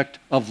aspect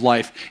of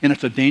life. And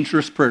it's a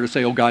dangerous prayer to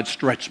say, oh, God,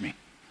 stretch me.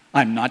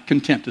 I'm not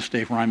content to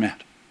stay where I'm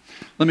at.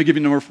 Let me give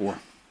you number 4.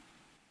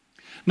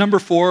 Number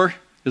 4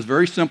 is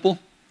very simple.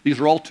 These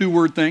are all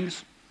 2-word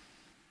things.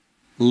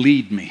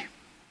 Lead me.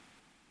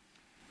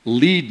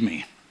 Lead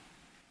me.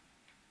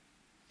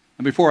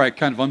 And before I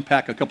kind of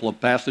unpack a couple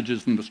of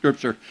passages in the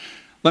Scripture,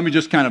 let me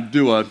just kind of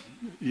do a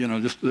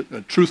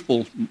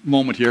truthful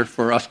moment here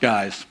for us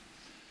guys.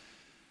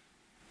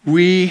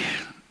 We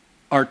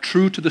are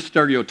true to the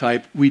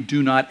stereotype. We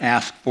do not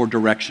ask for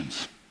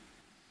directions.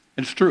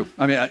 It's true.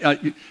 I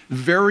mean,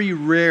 very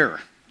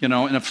rare.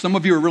 And if some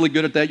of you are really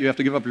good at that, you have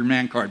to give up your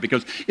man card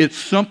because it's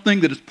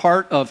something that is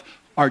part of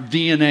our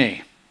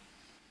DNA.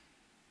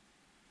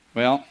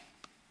 Well,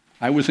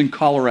 I was in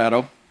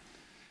Colorado,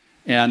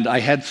 and I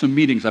had some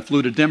meetings. I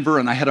flew to Denver,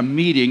 and I had a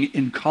meeting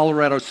in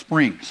Colorado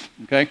Springs,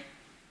 okay?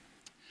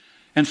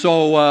 And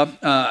so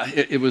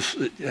it was,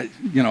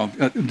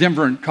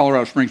 Denver and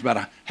Colorado Springs about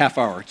a half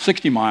hour,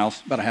 60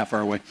 miles, about a half hour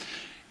away.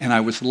 And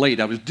I was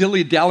late. I was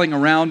dilly-dallying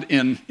around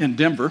in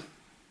Denver,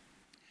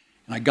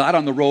 and I got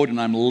on the road,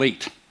 and I'm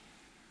late.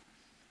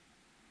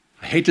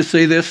 I hate to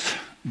say this,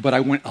 but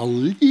I went a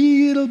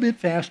little bit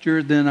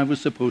faster than I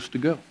was supposed to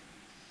go.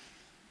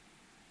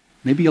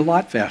 Maybe a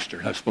lot faster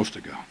than I was supposed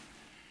to go.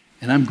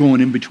 And I'm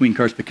going in between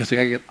cars because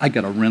I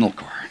got a rental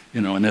car,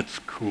 and that's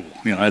cool.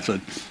 It's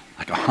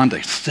like a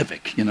Honda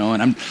Civic, and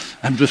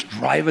I'm just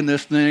driving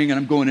this thing, and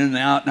I'm going in and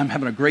out, and I'm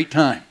having a great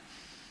time.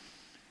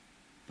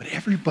 But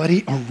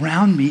everybody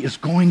around me is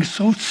going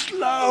so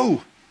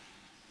slow,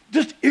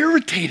 just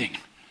irritating.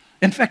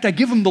 In fact, I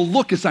give them the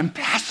look as I'm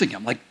passing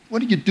them, like,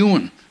 what are you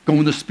doing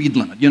going the speed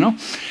limit,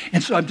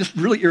 And so I'm just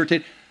really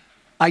irritated.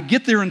 I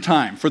get there in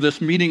time for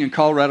this meeting in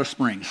Colorado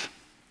Springs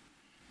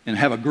and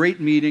have a great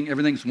meeting.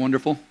 Everything's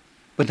wonderful.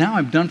 But now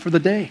I'm done for the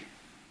day.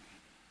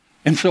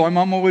 And so I'm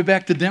on my way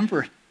back to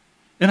Denver,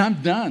 and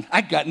I'm done.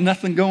 I got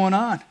nothing going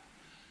on.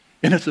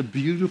 And it's a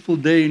beautiful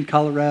day in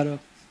Colorado.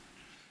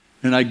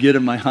 And I get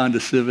in my Honda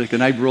Civic,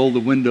 and I roll the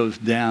windows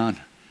down.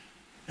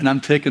 And I'm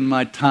taking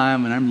my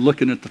time, and I'm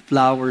looking at the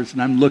flowers,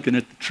 and I'm looking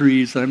at the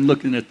trees, and I'm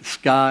looking at the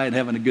sky and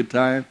having a good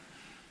time.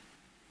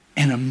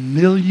 And 1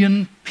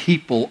 million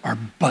people are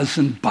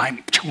buzzing by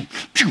me, pew,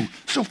 pew,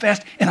 so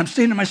fast. And I'm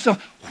saying to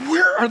myself,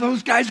 where are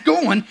those guys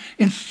going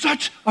in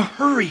such a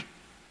hurry?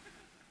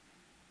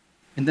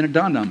 And then it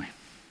dawned on me.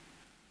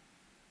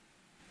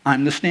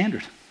 I'm the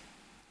standard.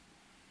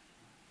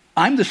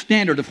 I'm the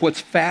standard of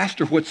what's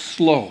fast or what's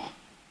slow.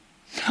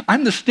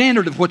 I'm the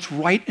standard of what's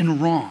right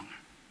and wrong.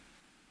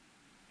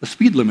 The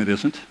speed limit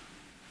isn't.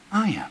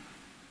 I am.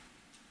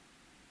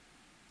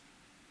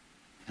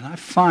 And I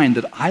find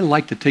that I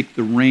like to take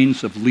the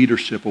reins of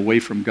leadership away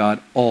from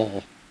God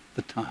all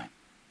the time.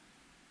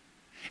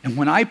 And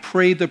when I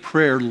pray the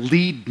prayer,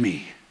 lead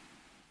me,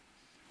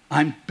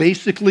 I'm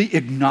basically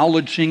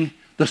acknowledging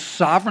the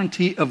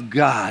sovereignty of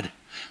God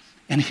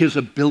and his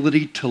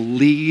ability to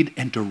lead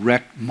and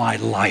direct my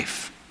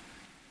life.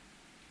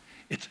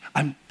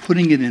 I'm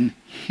putting it in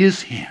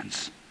his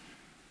hands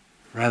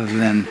rather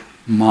than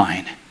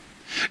mine.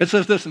 It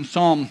says this in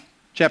Psalm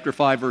chapter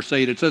 5, verse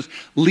 8. It says,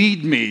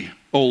 lead me,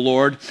 O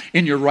Lord,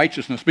 in your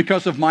righteousness.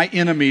 Because of my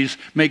enemies,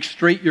 make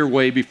straight your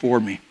way before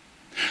me.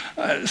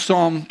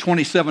 Psalm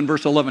 27,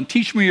 verse 11.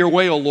 Teach me your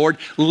way, O Lord.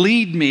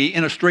 Lead me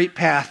in a straight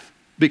path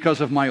because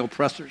of my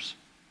oppressors.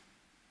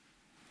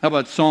 How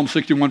about Psalm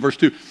 61, verse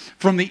 2?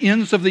 From the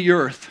ends of the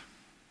earth,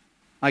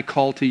 I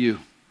call to you.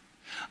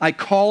 I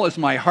call as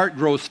my heart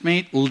grows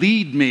faint.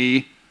 Lead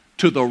me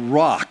to the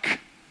rock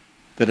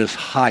that is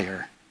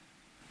higher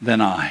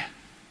than I.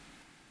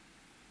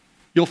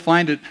 You'll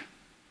find it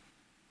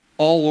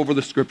all over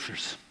the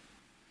Scriptures.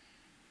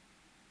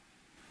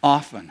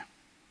 Often,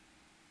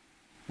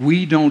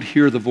 we don't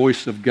hear the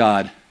voice of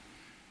God,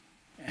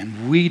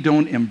 and we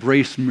don't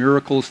embrace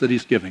miracles that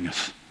he's giving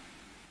us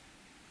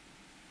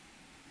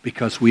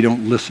because we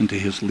don't listen to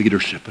his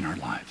leadership in our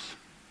lives.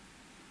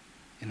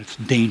 And it's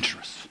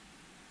dangerous.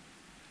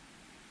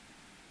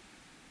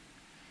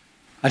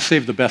 I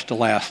saved the best to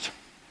last.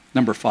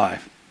 Number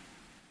 5.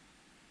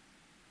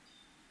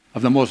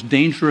 Of the most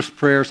dangerous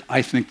prayers,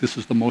 I think this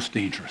is the most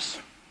dangerous.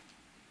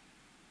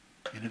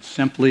 And it's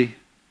simply,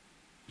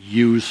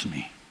 use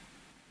me.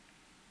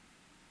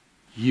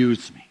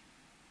 Use me.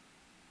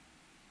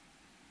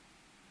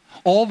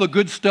 All the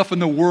good stuff in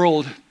the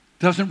world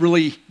doesn't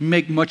really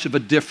make much of a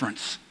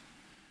difference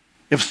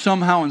if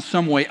somehow in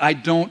some way I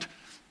don't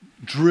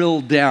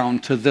drill down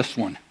to this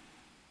one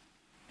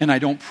and I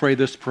don't pray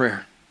this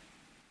prayer.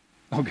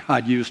 Oh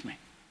God, use me.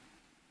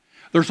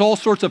 There's all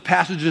sorts of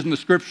passages in the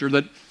Scripture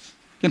that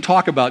can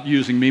talk about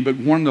using me, but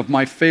one of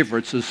my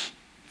favorites is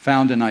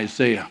found in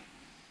Isaiah.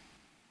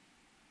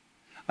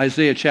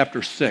 Isaiah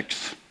chapter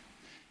 6.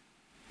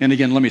 And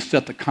again, let me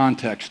set the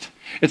context.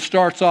 It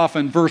starts off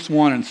in verse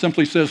 1 and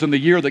simply says, in the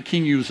year that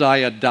King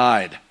Uzziah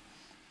died.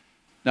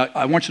 Now,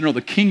 I want you to know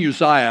that King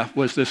Uzziah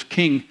was this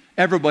king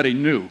everybody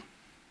knew.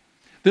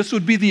 This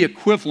would be the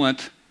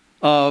equivalent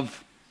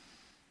of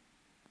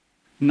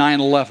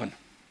 9/11.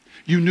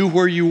 You knew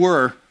where you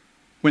were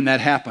when that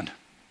happened.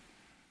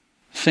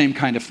 Same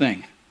kind of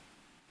thing.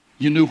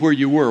 You knew where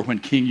you were when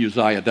King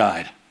Uzziah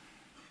died.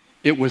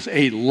 It was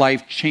a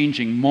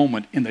life-changing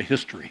moment in the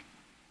history.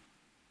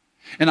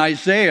 And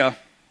Isaiah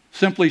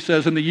simply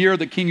says, in the year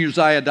that King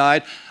Uzziah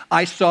died,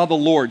 I saw the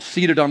Lord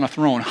seated on a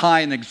throne,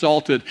 high and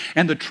exalted,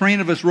 and the train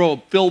of his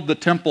robe filled the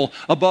temple.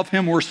 Above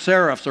him were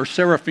seraphs or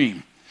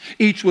seraphim,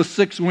 each with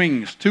 6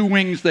 wings. 2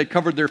 wings they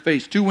covered their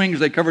face, 2 wings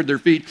they covered their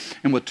feet,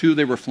 and with 2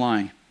 they were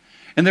flying.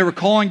 And they were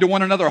calling to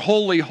one another,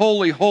 holy,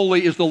 holy,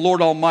 holy is the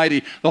Lord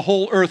Almighty. The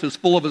whole earth is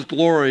full of his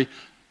glory.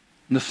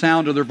 And the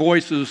sound of their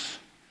voices,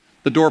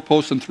 the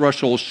doorposts and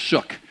thresholds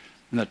shook,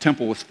 and the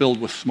temple was filled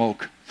with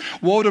smoke.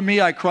 Woe to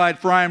me, I cried,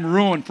 for I am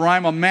ruined, for I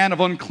am a man of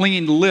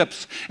unclean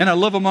lips, and I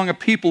live among a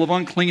people of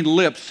unclean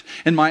lips,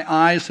 and my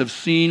eyes have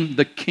seen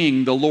the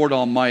King, the Lord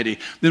Almighty.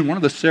 Then one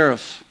of the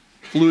seraphs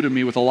flew to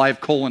me with a live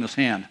coal in his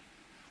hand,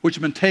 which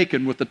had been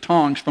taken with the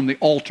tongs from the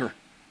altar.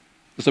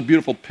 There's a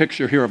beautiful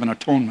picture here of an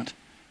atonement.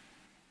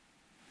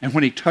 And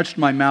when he touched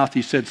my mouth,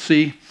 he said,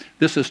 see,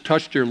 this has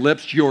touched your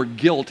lips. Your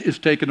guilt is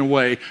taken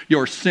away.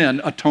 Your sin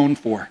atoned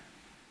for.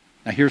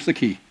 Now here's the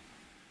key.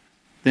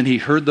 Then he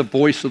heard the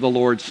voice of the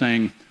Lord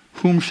saying,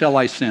 whom shall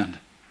I send?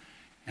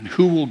 And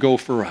who will go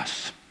for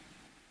us?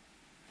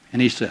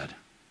 And he said,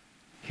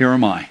 here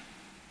am I.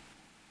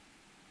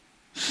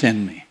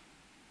 Send me.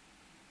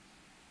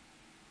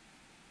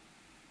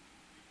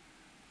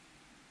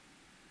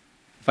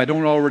 If I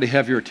don't already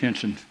have your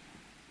attention,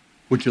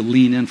 would you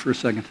lean in for a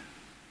second?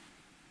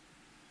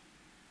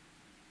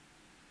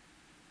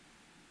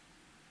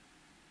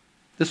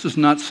 This is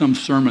not some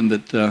sermon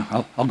that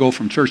I'll go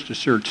from church to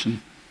church and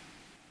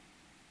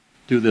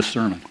do this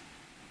sermon.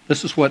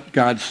 This is what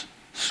God's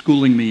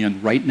schooling me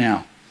in right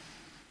now.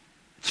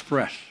 It's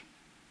fresh.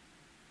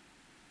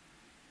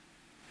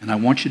 And I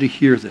want you to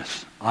hear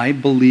this. I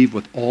believe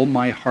with all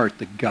my heart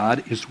that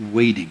God is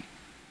waiting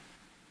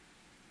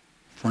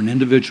for an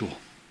individual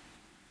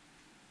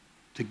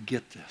to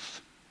get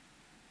this.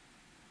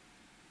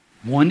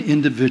 One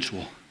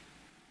individual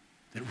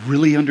that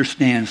really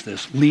understands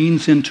this,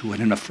 leans into it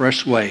in a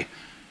fresh way,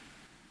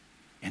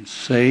 and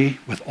say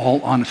with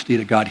all honesty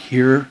to God,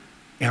 here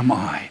am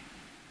I.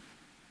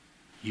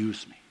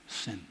 Use me.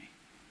 Send me.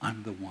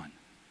 I'm the one.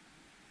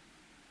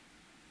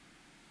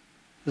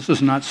 This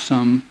is not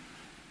some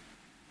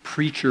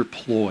preacher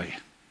ploy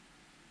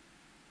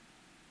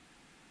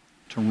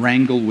to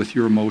wrangle with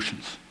your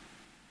emotions.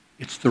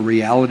 It's the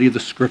reality of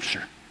the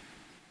Scripture.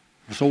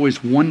 There's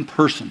always one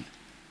person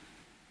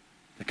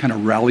that kind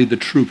of rallied the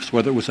troops,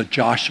 whether it was a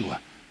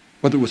Joshua,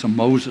 whether it was a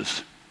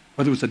Moses,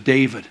 whether it was a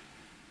David.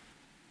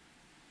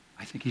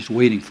 I think he's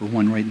waiting for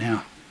one right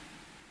now.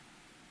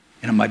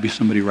 And it might be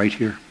somebody right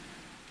here.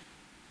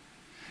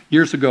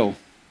 Years ago,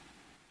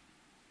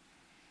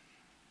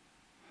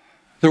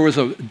 there was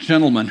a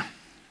gentleman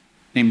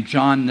named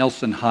John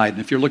Nelson Hyde.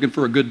 And if you're looking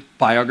for a good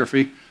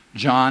biography,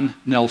 John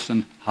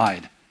Nelson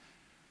Hyde.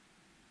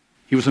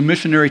 He was a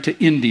missionary to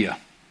India.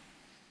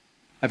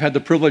 I've had the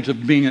privilege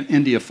of being in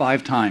India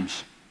 5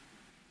 times.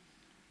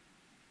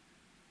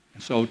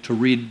 And so to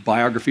read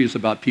biographies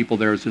about people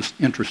there is just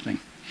interesting.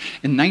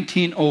 In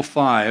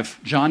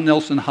 1905, John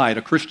Nelson Hyde,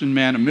 a Christian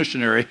man, a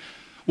missionary,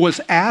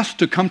 was asked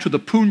to come to the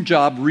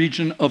Punjab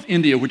region of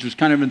India, which is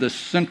kind of in the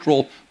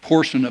central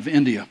portion of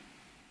India.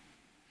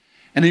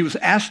 And he was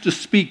asked to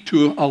speak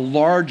to a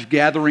large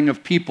gathering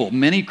of people,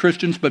 many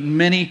Christians, but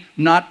many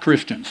not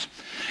Christians.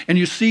 And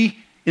you see,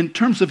 in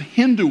terms of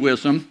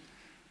Hinduism,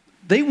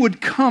 they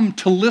would come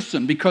to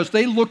listen because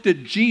they looked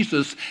at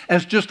Jesus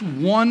as just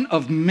one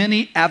of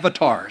many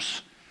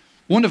avatars,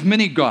 one of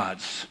many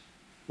gods,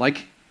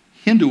 like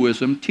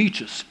Hinduism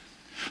teaches.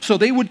 So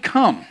they would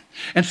come,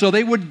 and so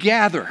they would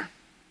gather.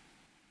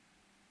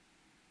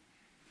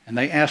 And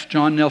they asked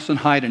John Nelson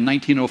Hyde in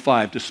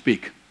 1905 to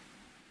speak.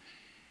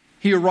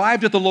 He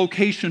arrived at the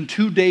location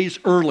 2 days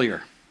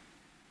earlier.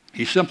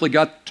 He simply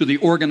got to the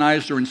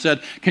organizer and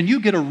said, can you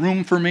get a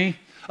room for me?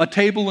 A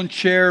table and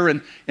chair,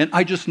 and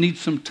I just need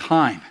some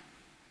time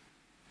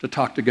to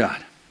talk to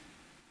God.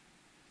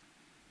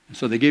 And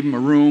so they gave him a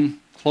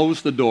room,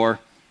 closed the door,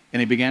 and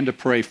he began to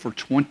pray for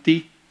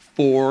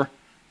 24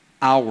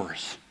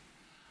 hours.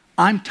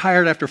 I'm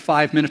tired after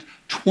 5 minutes.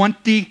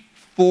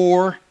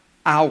 24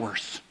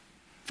 hours.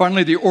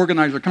 Finally, the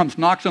organizer comes,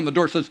 knocks on the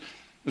door, says,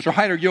 Mr.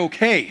 Hyde, are you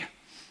okay?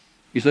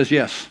 He says,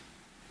 yes.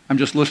 I'm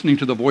just listening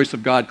to the voice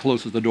of God,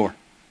 closes the door.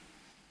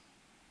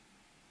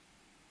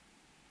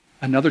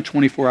 Another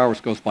 24 hours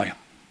goes by.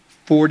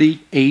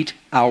 48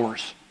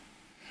 hours.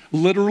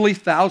 Literally,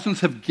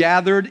 thousands have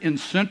gathered in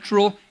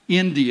central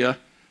India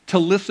to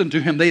listen to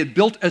him. They had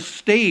built a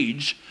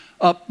stage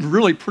up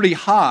really pretty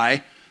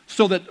high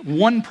so that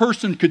one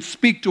person could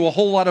speak to a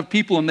whole lot of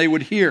people and they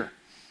would hear.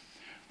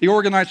 The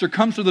organizer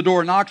comes to the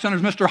door, knocks on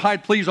it, Mr.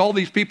 Hyde, please, all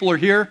these people are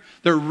here.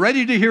 They're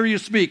ready to hear you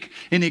speak.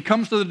 And he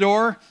comes to the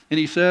door and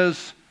he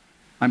says,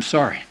 I'm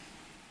sorry,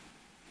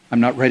 I'm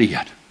not ready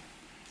yet.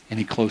 And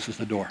he closes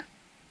the door.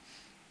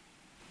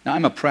 Now,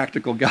 I'm a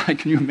practical guy.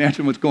 Can you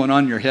imagine what's going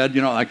on in your head?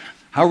 You know, like,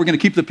 how are we going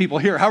to keep the people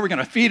here? How are we going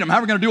to feed them? How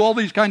are we going to do all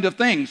these kinds of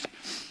things?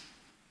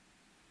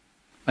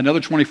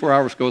 Another 24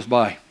 hours goes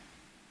by.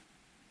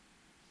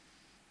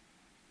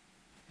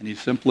 And he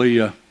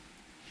simply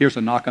hears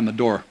a knock on the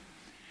door.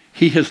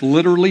 He has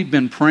literally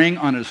been praying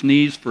on his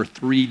knees for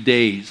 3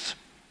 days.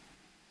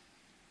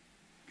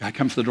 Guy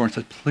comes to the door and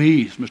says,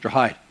 please, Mr.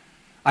 Hyde,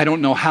 I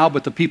don't know how,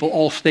 but the people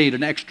all stayed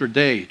an extra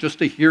day just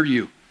to hear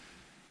you.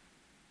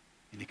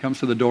 And he comes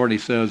to the door and he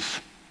says,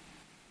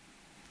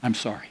 I'm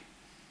sorry.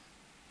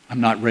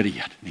 I'm not ready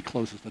yet. And he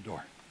closes the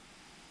door.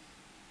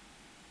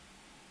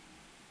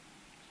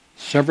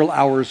 Several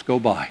hours go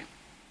by.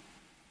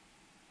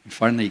 And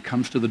finally he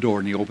comes to the door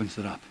and he opens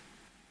it up.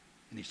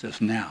 And he says,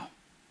 now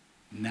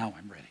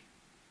I'm ready.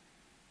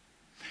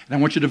 And I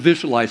want you to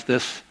visualize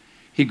this.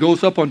 He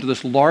goes up onto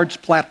this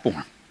large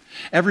platform.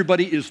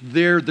 Everybody is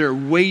there. They're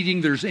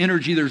waiting. There's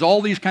energy. There's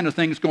all these kind of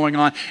things going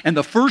on. And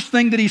the first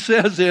thing that he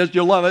says is,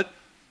 you'll love it,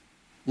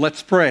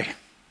 let's pray.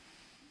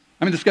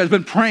 I mean, this guy's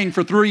been praying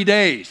for 3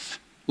 days.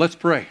 Let's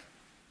pray.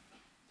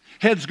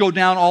 Heads go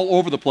down all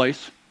over the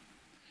place.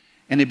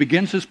 And he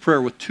begins his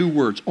prayer with 2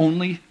 words,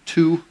 only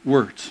 2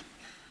 words.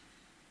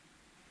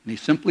 And he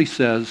simply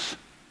says,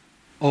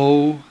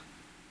 oh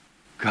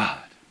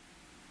God.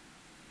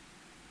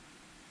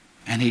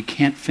 And he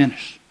can't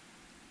finish.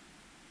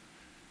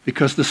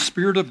 Because the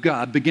Spirit of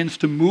God begins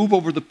to move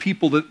over the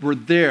people that were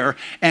there,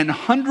 and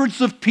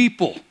hundreds of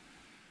people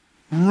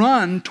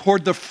run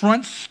toward the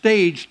front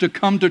stage to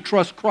come to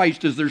trust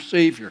Christ as their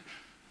Savior.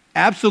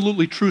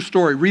 Absolutely true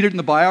story. Read it in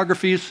the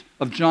biographies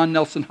of John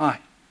Nelson Hyde.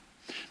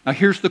 Now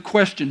here's the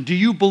question. Do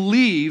you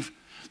believe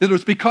that it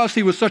was because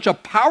he was such a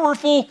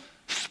powerful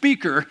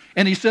speaker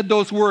and he said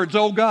those words,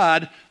 oh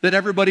God, that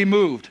everybody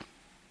moved?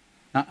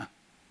 I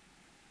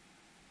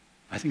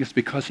think it's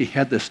because he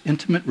had this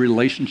intimate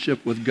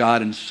relationship with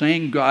God and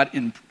saying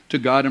to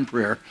God in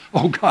prayer,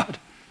 oh God,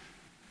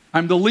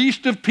 I'm the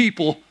least of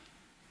people,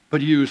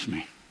 but use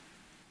me.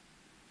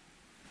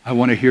 I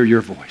want to hear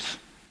your voice.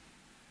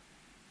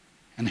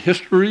 And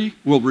history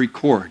will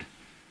record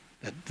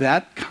that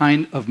that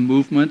kind of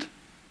movement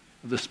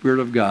of the Spirit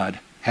of God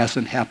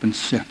hasn't happened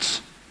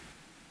since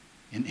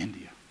in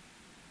India.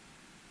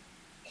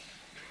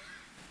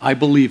 I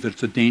believe that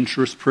it's a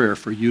dangerous prayer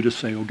for you to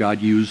say, oh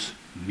God, use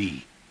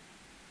me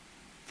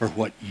for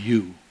what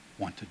you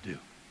want to do.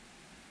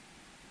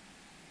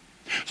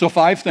 So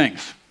 5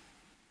 things.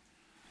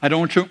 I don't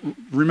want you to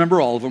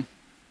remember all of them,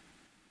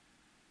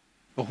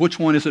 but which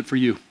one is it for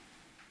you?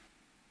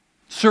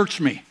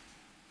 Search me.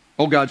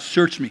 Oh God,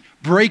 search me.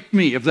 Break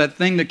me of that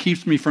thing that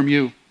keeps me from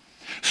you.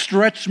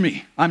 Stretch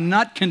me. I'm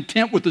not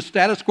content with the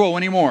status quo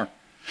anymore.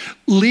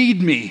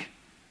 Lead me.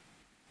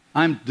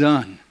 I'm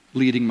done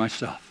leading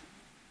myself.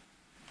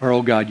 Or,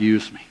 oh God,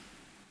 use me.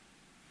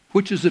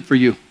 Which is it for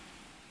you?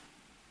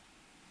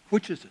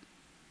 Which is it?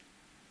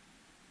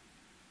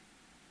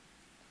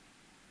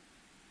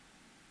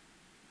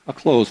 I'll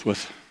close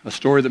with a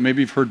story that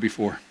maybe you've heard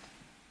before.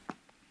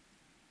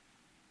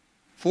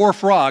 4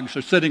 frogs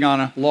are sitting on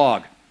a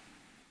log.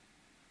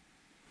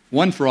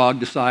 One frog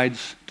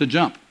decides to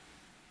jump.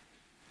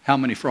 How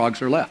many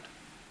frogs are left?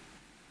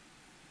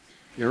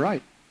 You're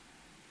right.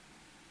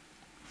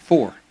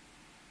 4.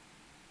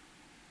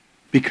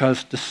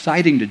 Because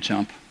deciding to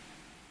jump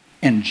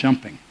and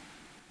jumping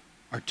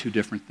are 2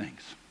 different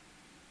things.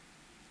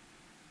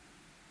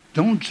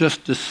 Don't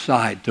just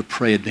decide to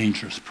pray a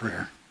dangerous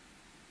prayer.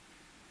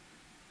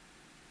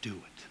 Do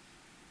it.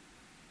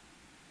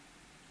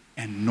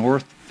 And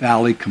North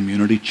Valley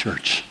Community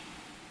Church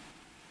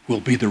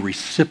will be the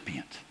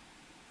recipient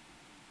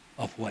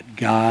of what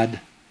God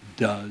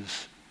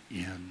does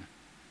in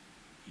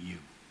you.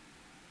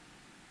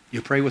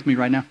 You pray with me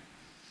right now?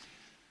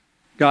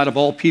 God, of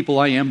all people,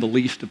 I am the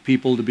least of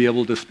people to be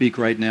able to speak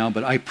right now,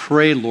 but I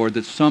pray, Lord,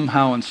 that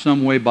somehow in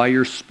some way by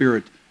your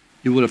Spirit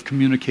you would have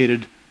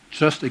communicated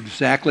just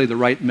exactly the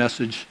right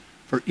message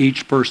for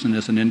each person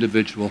as an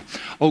individual.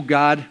 Oh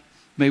God,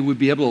 may we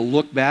be able to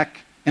look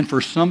back, and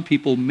for some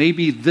people,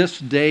 maybe this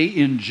day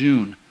in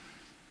June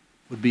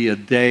would be a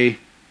day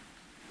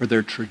where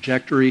their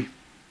trajectory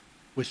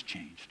was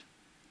changed.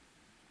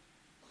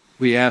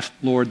 We ask,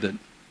 Lord, that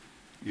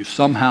you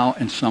somehow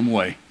in some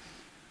way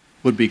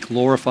would be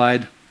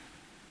glorified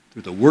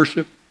through the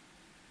worship,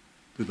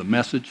 through the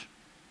message,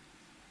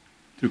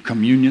 through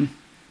communion,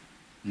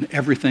 and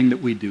everything that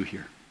we do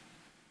here.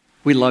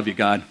 We love you,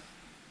 God.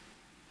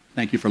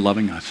 Thank you for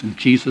loving us. In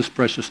Jesus'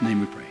 precious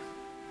name we pray.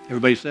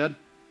 Everybody said,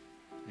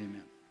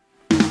 amen.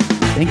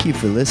 Thank you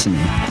for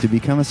listening. To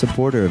become a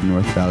supporter of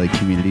North Valley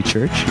Community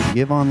Church,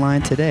 give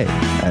online today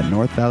at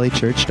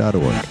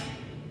northvalleychurch.org.